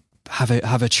can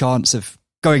have a chance of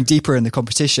going deeper in the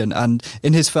competition. And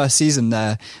in his first season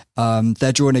there,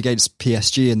 they're drawn against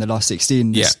PSG in the last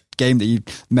 16. This game that you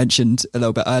mentioned a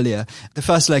little bit earlier. The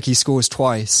first leg he scores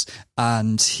twice,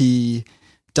 and he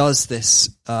does this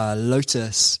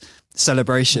Lotus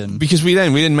celebration, because we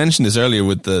didn't mention this earlier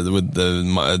with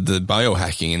the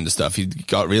biohacking and the stuff. He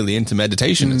got really into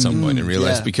meditation at some point and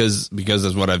realized because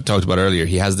as what I've talked about earlier,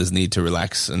 he has this need to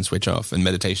relax and switch off, and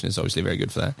meditation is obviously very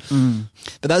good for that.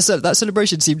 But that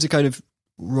celebration seemed to kind of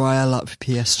rile up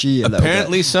PSG a little bit.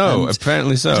 Apparently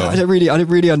so. I don't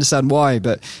really understand why,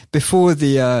 but before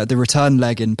the return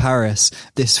leg in Paris,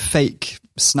 this fake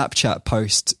Snapchat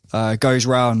post goes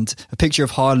round, a picture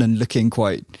of Haaland looking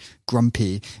quite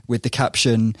grumpy with the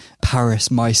caption, "Paris,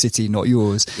 my city, not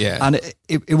yours." Yeah. And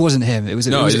it wasn't him. It was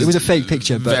a fake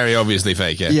picture, but very obviously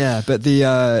fake. Yeah. Yeah, but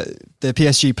the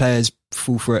PSG players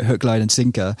fall for it hook, line and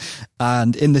sinker.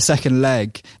 And in the second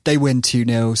leg, they win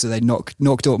 2-0, so they knock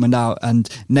Dortmund out, and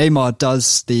Neymar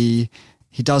does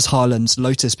Haaland's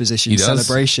Lotus position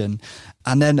celebration.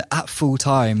 And then at full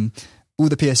time, all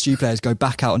the PSG players go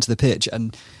back out onto the pitch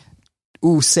and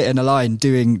all sit in a line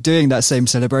doing that same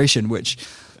celebration, which,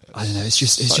 I don't know, it's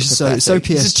just so PSG.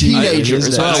 He's a teenager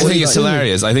as well. I think it's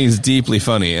hilarious. I think it's deeply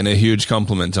funny and a huge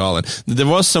compliment to Haaland. There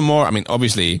was some more, I mean,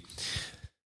 obviously,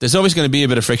 there's always going to be a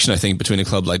bit of friction, I think, between a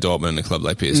club like Dortmund and a club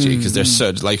like PSG, because they're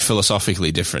so like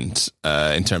philosophically different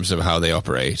in terms of how they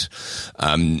operate.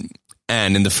 And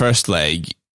in the first leg,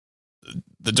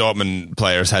 the Dortmund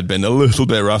players had been a little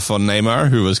bit rough on Neymar,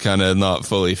 who was kind of not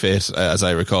fully fit, as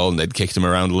I recall, and they'd kicked him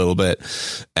around a little bit.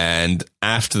 And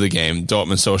after the game,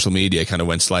 Dortmund social media kind of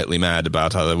went slightly mad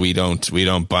about how we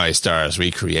don't buy stars, we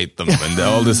create them, and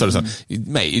all this sort of stuff.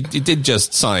 Mate, you did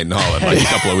just sign Haaland like a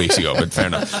couple of weeks ago, but fair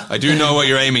enough. I do know what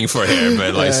you're aiming for here,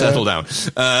 but like settle down.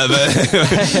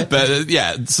 But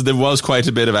yeah, so there was quite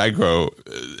a bit of aggro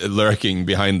lurking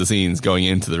behind the scenes going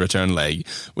into the return leg,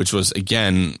 which was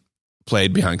again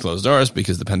played behind closed doors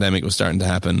because the pandemic was starting to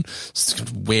happen. It's a kind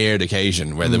of weird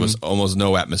occasion where there was almost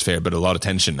no atmosphere but a lot of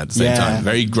tension at the same time.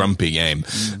 Very grumpy game.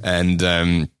 And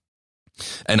I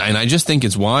just think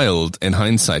it's wild in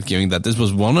hindsight, given that this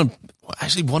was one of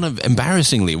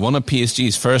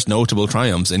PSG's first notable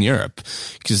triumphs in Europe.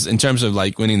 Because in terms of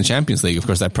like winning the Champions League, of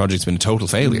course, that project's been a total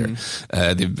failure.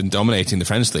 They've been dominating the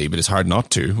French league, but it's hard not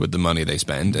to with the money they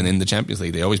spend. And in the Champions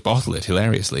League, they always bottle it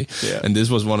hilariously. Yeah. And this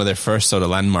was one of their first sort of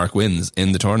landmark wins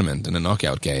in the tournament in a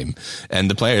knockout game. And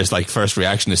the players' like first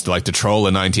reaction is to troll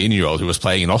a 19-year-old who was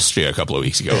playing in Austria a couple of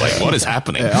weeks ago. Like, what is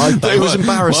happening? It was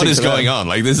embarrassing. What is going on?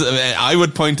 Like this, I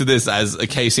would point to this as a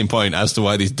case in point as to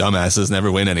why these dumbasses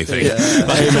never win anything. Yeah.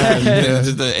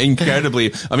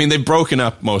 Incredibly, I mean, they've broken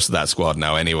up most of that squad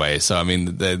now anyway, so I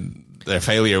mean their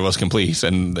failure was complete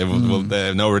and they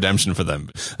have no redemption for them.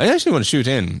 I actually want to shoot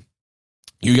in,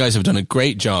 you guys have done a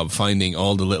great job finding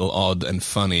all the little odd and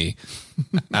funny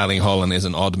Erling Haaland is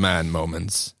an odd man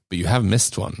moments, but you have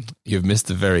missed one. You've missed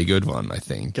a very good one, I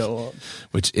think. Go on.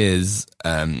 Which is,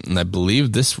 and I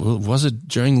believe this was it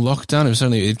during lockdown.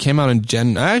 It came out in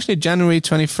January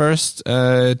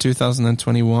 21st,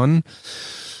 2021.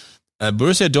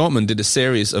 Borussia Dortmund did a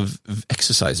series of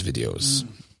exercise videos.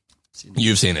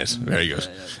 You've seen it. Very good.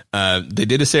 They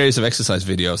did a series of exercise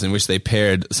videos in which they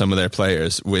paired some of their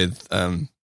players with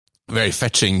very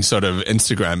fetching sort of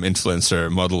Instagram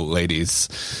influencer model ladies.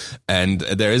 And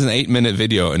there is an 8-minute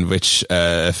video in which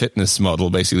a fitness model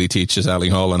basically teaches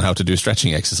Erling Haaland how to do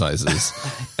stretching exercises.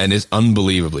 And it's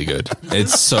unbelievably good.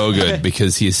 It's so good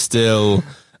because he's still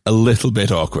a little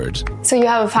bit awkward. So you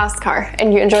have a fast car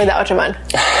and you enjoy the Autobahn?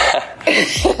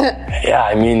 Yeah,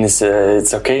 I mean, it's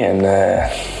okay. And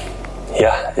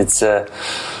yeah, it's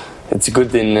good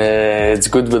it's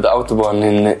good with Autobahn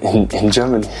in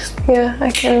Germany. Yeah,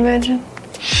 I can imagine.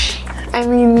 I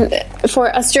mean,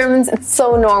 for us Germans, it's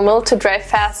so normal to drive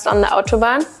fast on the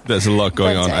Autobahn. There's a lot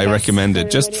going on. I recommend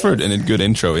it just for a good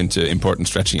intro into important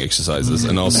stretching exercises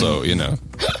and also,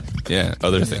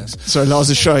 other things. So Lars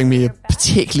is showing me a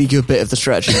particularly good bit of the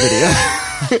stretching video.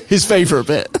 His favourite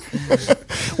bit.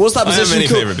 What's that position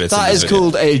called? That is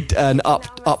called an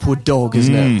upward dog,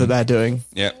 isn't it, that they're doing?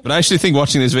 Yeah, but I actually think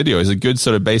watching this video is a good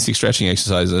sort of basic stretching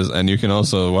exercises, and you can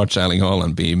also watch Erling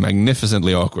Haaland be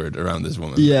magnificently awkward around this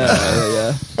woman.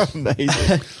 Yeah.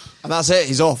 Amazing. And that's it.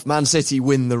 He's off. Man City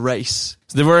win the race.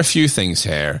 So there were a few things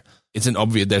here. There's an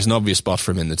obvious spot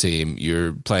for him in the team.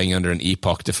 You're playing under an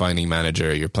epoch-defining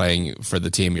manager. You're playing for the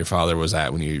team your father was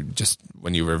at when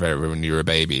you were a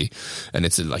baby, and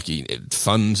it's a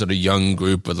fun sort of young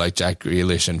group with like Jack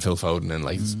Grealish and Phil Foden, and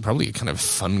it's probably a kind of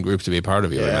fun group to be a part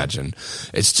of. You would imagine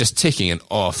it's just ticking an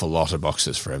awful lot of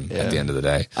boxes for him at the end of the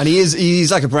day. And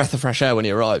he's like a breath of fresh air when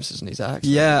he arrives, isn't he, Zach?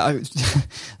 Yeah.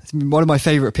 One of my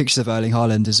favourite pictures of Erling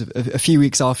Haaland is a few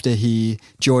weeks after he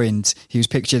joined, he was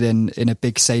pictured in a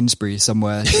big Sainsbury's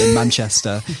somewhere in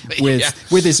Manchester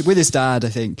with his dad, I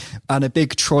think, and a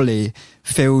big trolley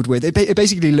filled with it.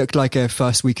 Basically looked like a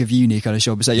first week of uni kind of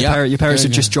shop. It's like your parents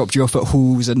had just dropped you off at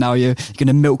Halls, and now you're going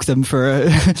to milk them for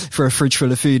a fridge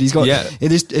full of food. He's got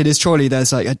in his trolley.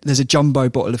 There's a jumbo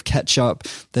bottle of ketchup.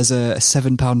 There's a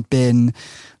 £7 bin.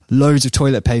 Loads of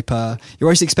toilet paper. You're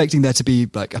always expecting there to be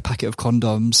like a packet of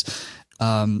condoms,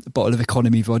 a bottle of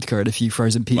economy vodka, and a few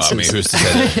frozen pizzas. Well, I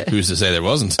mean, who's to say there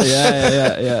wasn't?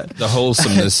 Yeah. The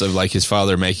wholesomeness of like his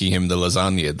father making him the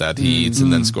lasagna that he eats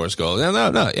and then scores goals.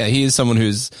 No. Yeah, he is someone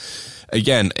who's,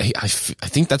 again, I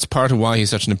think that's part of why he's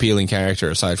such an appealing character,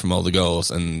 aside from all the goals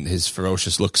and his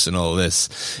ferocious looks and all of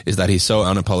this, is that he's so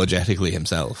unapologetically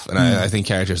himself. And I think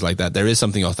characters like that, there is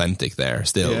something authentic there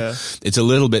still. Yeah. It's a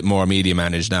little bit more media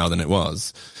managed now than it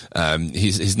was.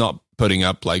 He's not putting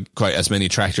up like quite as many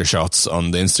tractor shots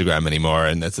on the Instagram anymore,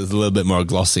 and it's a little bit more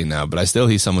glossy now, but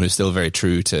he's someone who's still very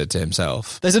true to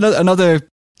himself. There's another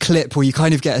clip where you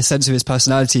kind of get a sense of his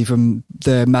personality from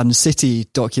the Man City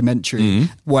documentary,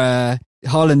 where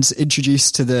Haaland's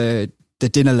introduced to the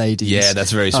dinner ladies. Yeah,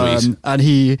 that's very sweet. And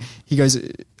he goes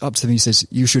up to them and he says,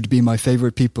 "You should be my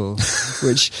favourite people,"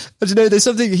 which, I don't know, there's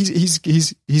something,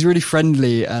 he's really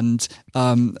friendly, and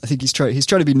I think he's trying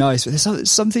to be nice, but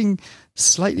there's something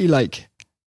slightly like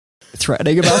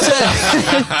threatening about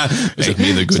it. Make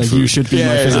me the good food. You should be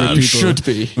my favourite people. You should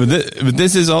be. But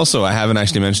this is also, I haven't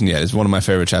actually mentioned yet, it's one of my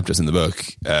favourite chapters in the book,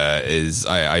 is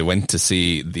I went to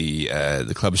see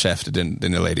the club chef, the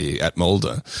dinner lady at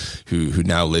Molde, who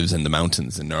now lives in the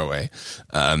mountains in Norway,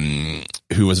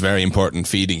 who was very important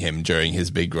feeding him during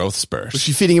his big growth spurt. Was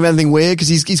she feeding him anything weird? Because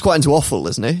he's quite into offal,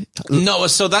 isn't he? No,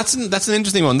 so that's an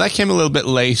interesting one. That came a little bit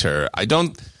later.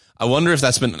 I wonder if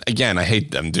that's been, again,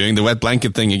 I'm doing the wet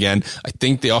blanket thing again. I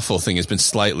think the offal thing has been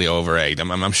slightly over-egged.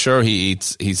 I'm sure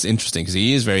he's interesting, because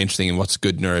he is very interesting in what's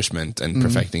good nourishment and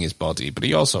perfecting his body, but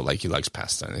he also, he likes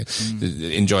pasta.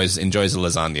 Enjoys a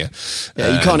lasagna.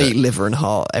 Yeah, you can't eat liver and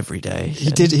heart every day. He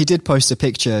did post a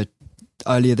picture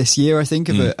earlier this year, I think,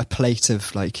 of a plate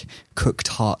of cooked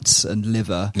hearts and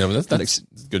liver. No, but that's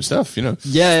good stuff, you know.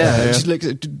 Yeah. It just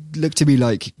looked to me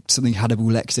like something Hannibal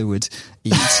Lecter would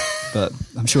eat. But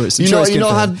I'm sure it's. You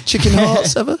not had chicken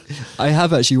hearts ever? I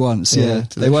have actually once. Yeah,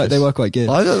 they were quite good.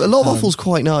 A lot of offal's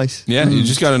quite nice. Yeah, you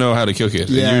just got to know how to cook it.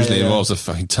 It usually involves a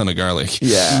fucking ton of garlic.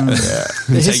 Yeah.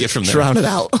 Take it from there. Drown it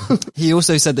out. He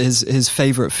also said that his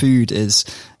favourite food is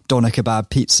doner kebab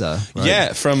pizza. Right?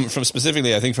 Yeah, from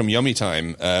specifically, I think from Yummy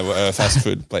Time, a fast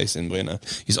food place in Brno.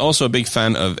 He's also a big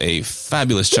fan of a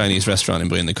fabulous Chinese restaurant in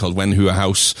Brno called Wenhua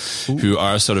House, who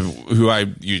are I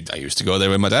used to go there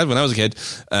with my dad when I was a kid,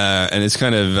 and it's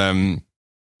kind of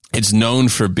it's known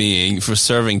for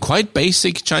serving quite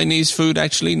basic Chinese food,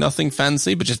 actually, nothing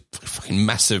fancy, but just fucking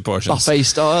massive portions. Buffet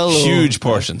style? Huge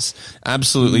portions.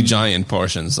 Absolutely giant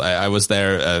portions. I was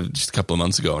there just a couple of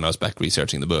months ago, and I was back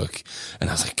researching the book, and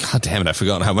I was like, God damn it, I've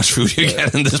forgotten how much food you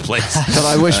get in this place. But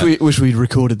I wish we'd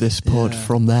recorded this pod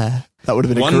from there. That would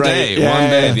have been one great.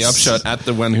 day, the upshot at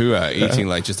the Wanhua, eating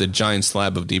like just a giant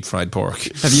slab of deep fried pork.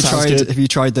 Have you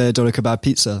tried the doner kebab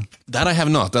pizza? That I have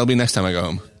not. That'll be next time I go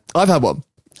home. I've had one.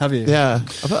 Have you? Yeah.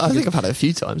 I think I've had it a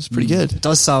few times. It's pretty good. It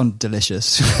does sound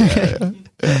delicious.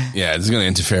 Yeah, it's going to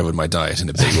interfere with my diet in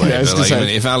a big way. Yeah, but like,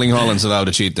 if Erling Haaland's allowed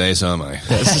a cheat day, so am I. Yeah,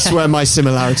 this is where my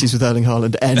similarities with Erling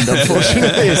Haaland end,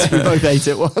 unfortunately. We both ate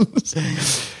it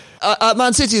once. At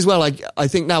Man City as well, I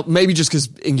think now, maybe just because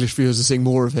English viewers are seeing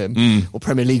more of him, or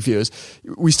Premier League viewers,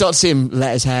 we start to see him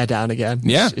let his hair down again,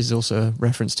 which is also a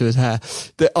reference to his hair.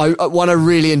 One I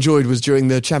really enjoyed was during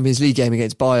the Champions League game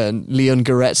against Bayern, Leon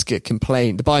Goretzka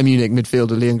complained, the Bayern Munich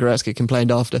midfielder Leon Goretzka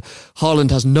complained after,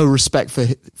 Haaland has no respect for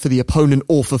the opponent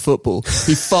or for football.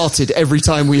 He farted every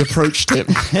time we approached him.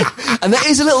 And there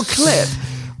is a little clip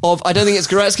of, I don't think it's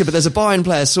Goretzka, but there's a Bayern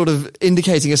player sort of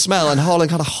indicating a smell, and Haaland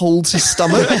kind of holds his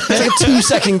stomach. It's like a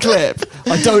 2-second clip.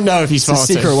 I don't know if he's farting. It's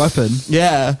a secret weapon.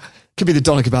 Yeah. Could be the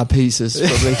doner kebab pieces,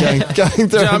 probably going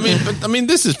through. Yeah, I mean,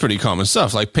 this is pretty common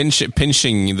stuff, like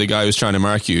pinching the guy who's trying to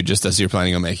mark you just as you're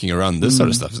planning on making a run. This sort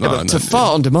of stuff. To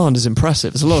fart on demand is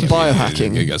impressive. There's a lot of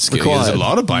biohacking required. There's a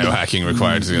lot of biohacking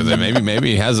required to go there.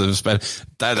 Maybe he has a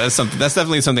that's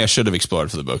definitely something I should have explored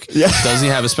for the book. Yeah. Does he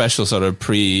have a special sort of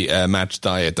pre-match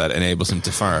diet that enables him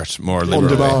to fart more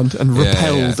liberally? On demand and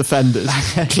repel defenders,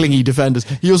 clingy defenders.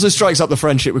 He also strikes up the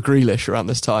friendship with Grealish around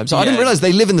this time. So I didn't realise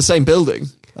they live in the same building.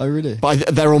 Oh, really? But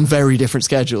they're on very different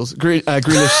schedules.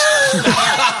 Grealish...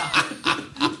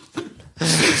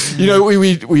 You know,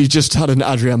 we just had an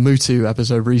Adrian Mutu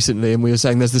episode recently, and we were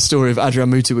saying there's the story of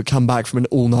Adrian Mutu would come back from an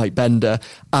all-night bender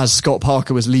as Scott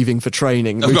Parker was leaving for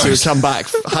training. Mutu would come back,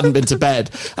 hadn't been to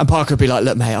bed, and Parker would be like,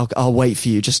 look, mate, I'll wait for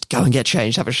you. Just go and get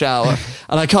changed, have a shower.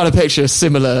 And I kind of picture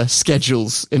similar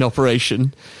schedules in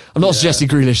operation. I'm not suggesting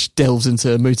Grealish delves into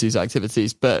Mutu's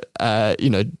activities, but,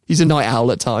 he's a night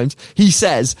owl at times. He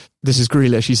says, this is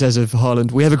Grealish, he says of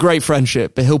Haaland, we have a great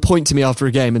friendship, but he'll point to me after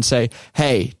a game and say,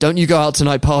 hey, don't you go out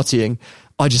tonight partying.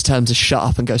 I just tell him to shut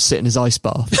up and go sit in his ice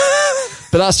bath.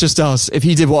 But that's just us. If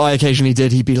he did what I occasionally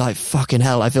did, he'd be like, fucking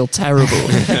hell, I feel terrible.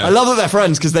 I love that they're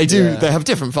friends because they have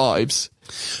different vibes.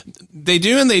 They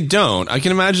do and they don't. I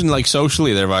can imagine, like,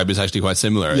 socially their vibe is actually quite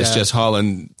similar. Yeah. It's just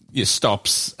Haaland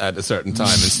stops at a certain time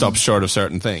and stops short of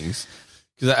certain things.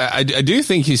 Because I do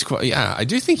think he's quite, I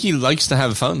do think he likes to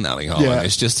have fun, Erling Haaland. Yeah.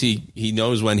 It's just he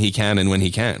knows when he can and when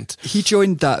he can't. He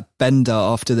joined that bender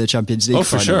after the Champions League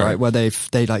final, sure. right? Where they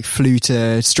flew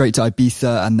straight to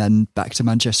Ibiza and then back to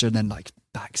Manchester and then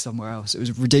back somewhere else. It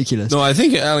was ridiculous. No, I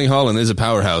think Erling Haaland is a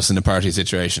powerhouse in a party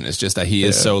situation. It's just that he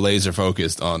is so laser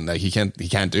focused on, like, he can't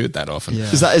do it that often.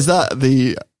 Yeah. Is that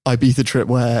the Ibiza trip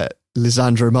where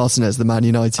Lisandro Martinez, the Man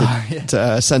United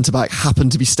centre-back,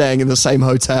 happened to be staying in the same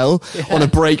hotel on a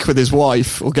break with his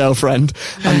wife or girlfriend,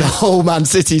 and the whole Man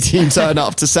City team turn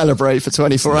up to celebrate for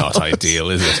 24 hours. Not ideal,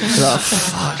 is it? Oh,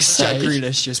 fuck's sake. Jack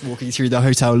Grealish just walking through the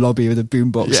hotel lobby with a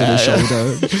boombox on his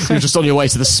shoulder. You're just on your way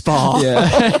to the spa.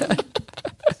 Yeah.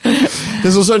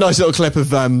 There's also a nice little clip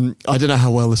of, I don't know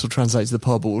how well this will translate to the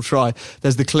pub, but we'll try.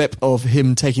 There's the clip of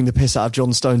him taking the piss out of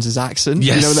John Stones' accent.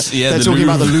 Yes, they're talking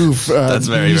about the Louvre That's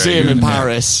very, museum very in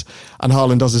Paris, and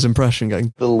Haaland does his impression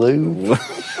going, the Louvre.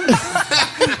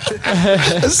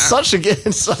 It's such a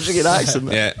good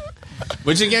accent. Yeah.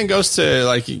 Which again goes to,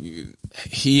 like, I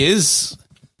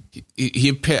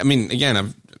mean, again,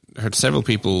 I've heard several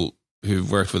people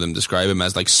who've worked with him describe him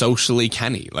as, like, socially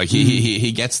canny. Like,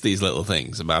 he gets these little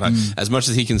things about how, as much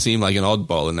as he can seem like an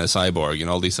oddball and a cyborg and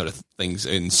all these sort of things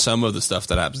in some of the stuff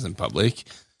that happens in public,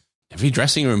 every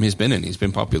dressing room he's been in, he's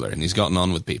been popular and he's gotten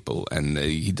on with people, and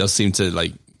he does seem to,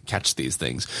 like, catch these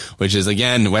things, which is,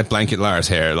 again, wet blanket Lars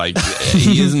here. Like,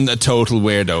 he isn't a total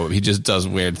weirdo. He just does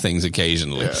weird things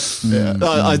occasionally.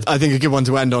 I think a good one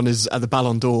to end on is at the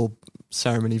Ballon d'Or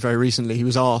ceremony very recently. He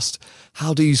was asked,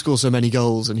 how do you score so many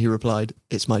goals? And he replied,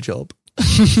 it's my job.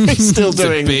 He's still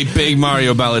doing big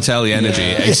Mario Balotelli energy,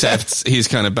 except he's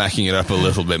kind of backing it up a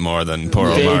little bit more than poor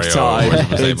old Mario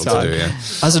was able to do. Yeah.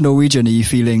 As a Norwegian, are you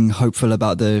feeling hopeful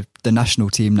about the national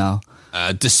team now?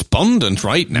 Despondent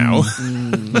right now.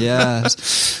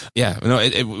 Yeah. No,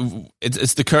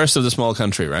 it's the curse of the small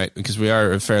country, right? Because we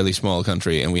are a fairly small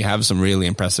country and we have some really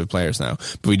impressive players now,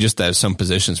 but we just have some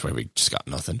positions where we just got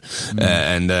nothing.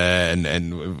 And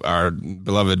our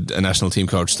beloved national team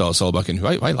coach Ståle Solbakken, who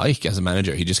I like as a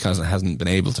manager, he just hasn't been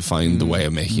able to find the way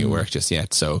of making it work just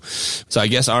yet. So I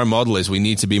guess our model is we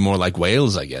need to be more like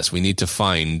Wales. I guess we need to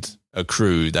find a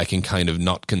crew that can kind of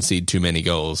not concede too many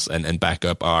goals and back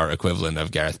up our equivalent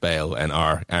of Gareth Bale and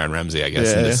our Aaron Ramsey, I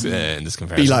guess, in this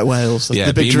comparison. Be like Wales. That's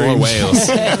the big be dreams. More Wales.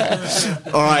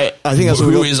 All right. I think that's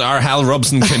who is our Hal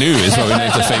Robson canoe is what we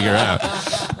need to figure out.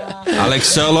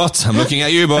 Alex Sörlott, I'm looking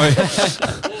at you, boy.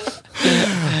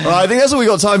 Right, I think that's all we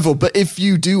got time for. But if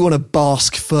you do want to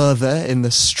bask further in the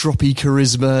stroppy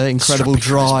charisma, incredible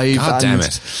drive, God damn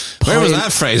it! Where was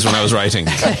that phrase when I was writing?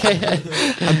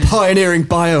 and pioneering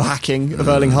biohacking of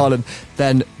Erling Haaland,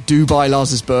 then do buy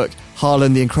Lars's book,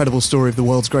 Haaland: The Incredible Story of the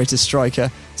World's Greatest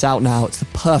Striker. It's out now. It's the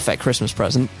perfect Christmas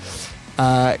present.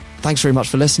 Thanks very much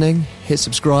for listening. Hit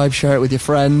subscribe, share it with your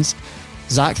friends.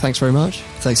 Zach, thanks very much.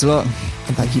 Thanks a lot.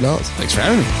 And thank you, Lars. Thanks for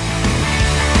having me.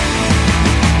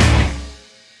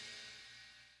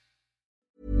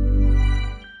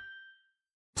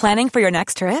 Planning for your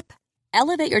next trip?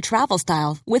 Elevate your travel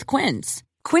style with Quince.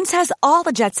 Quince has all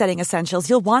the jet-setting essentials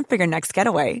you'll want for your next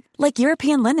getaway, like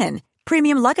European linen,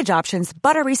 premium luggage options,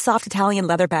 buttery soft Italian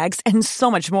leather bags, and so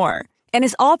much more. And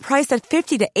is all priced at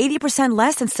 50 to 80%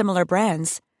 less than similar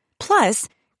brands. Plus,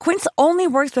 Quince only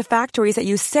works with factories that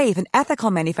use safe and ethical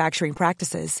manufacturing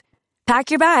practices. Pack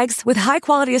your bags with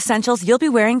high-quality essentials you'll be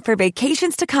wearing for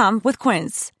vacations to come with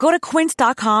Quince. Go to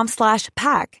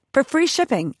quince.com/pack for free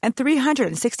shipping and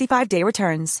 365-day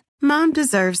returns. Mom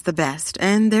deserves the best,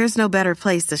 and there's no better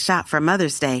place to shop for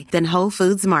Mother's Day than Whole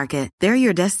Foods Market. They're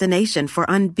your destination for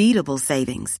unbeatable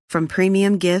savings, from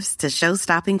premium gifts to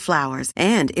show-stopping flowers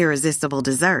and irresistible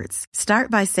desserts. Start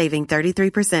by saving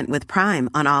 33% with Prime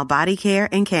on all body care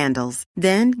and candles.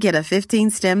 Then get a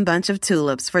 15-stem bunch of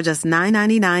tulips for just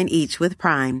 $9.99 each with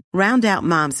Prime. Round out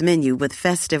Mom's menu with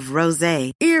festive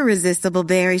rosé, irresistible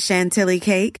berry chantilly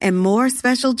cake, and more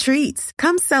special treats.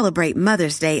 Come celebrate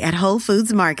Mother's Day at Whole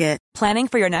Foods Market. Planning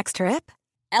for your next trip?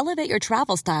 Elevate your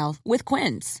travel style with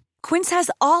Quince. Quince has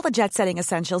all the jet-setting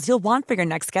essentials you'll want for your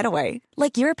next getaway,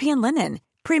 like European linen,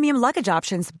 premium luggage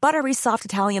options, buttery soft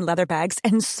Italian leather bags,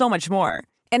 and so much more.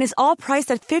 And is all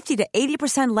priced at 50 to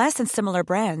 80% less than similar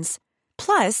brands.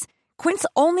 Plus, Quince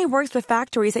only works with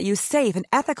factories that use safe and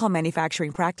ethical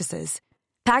manufacturing practices.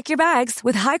 Pack your bags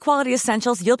with high-quality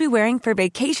essentials you'll be wearing for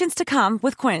vacations to come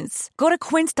with Quince. Go to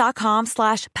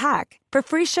quince.com/pack for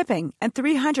free shipping and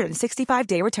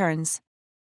 365-day returns.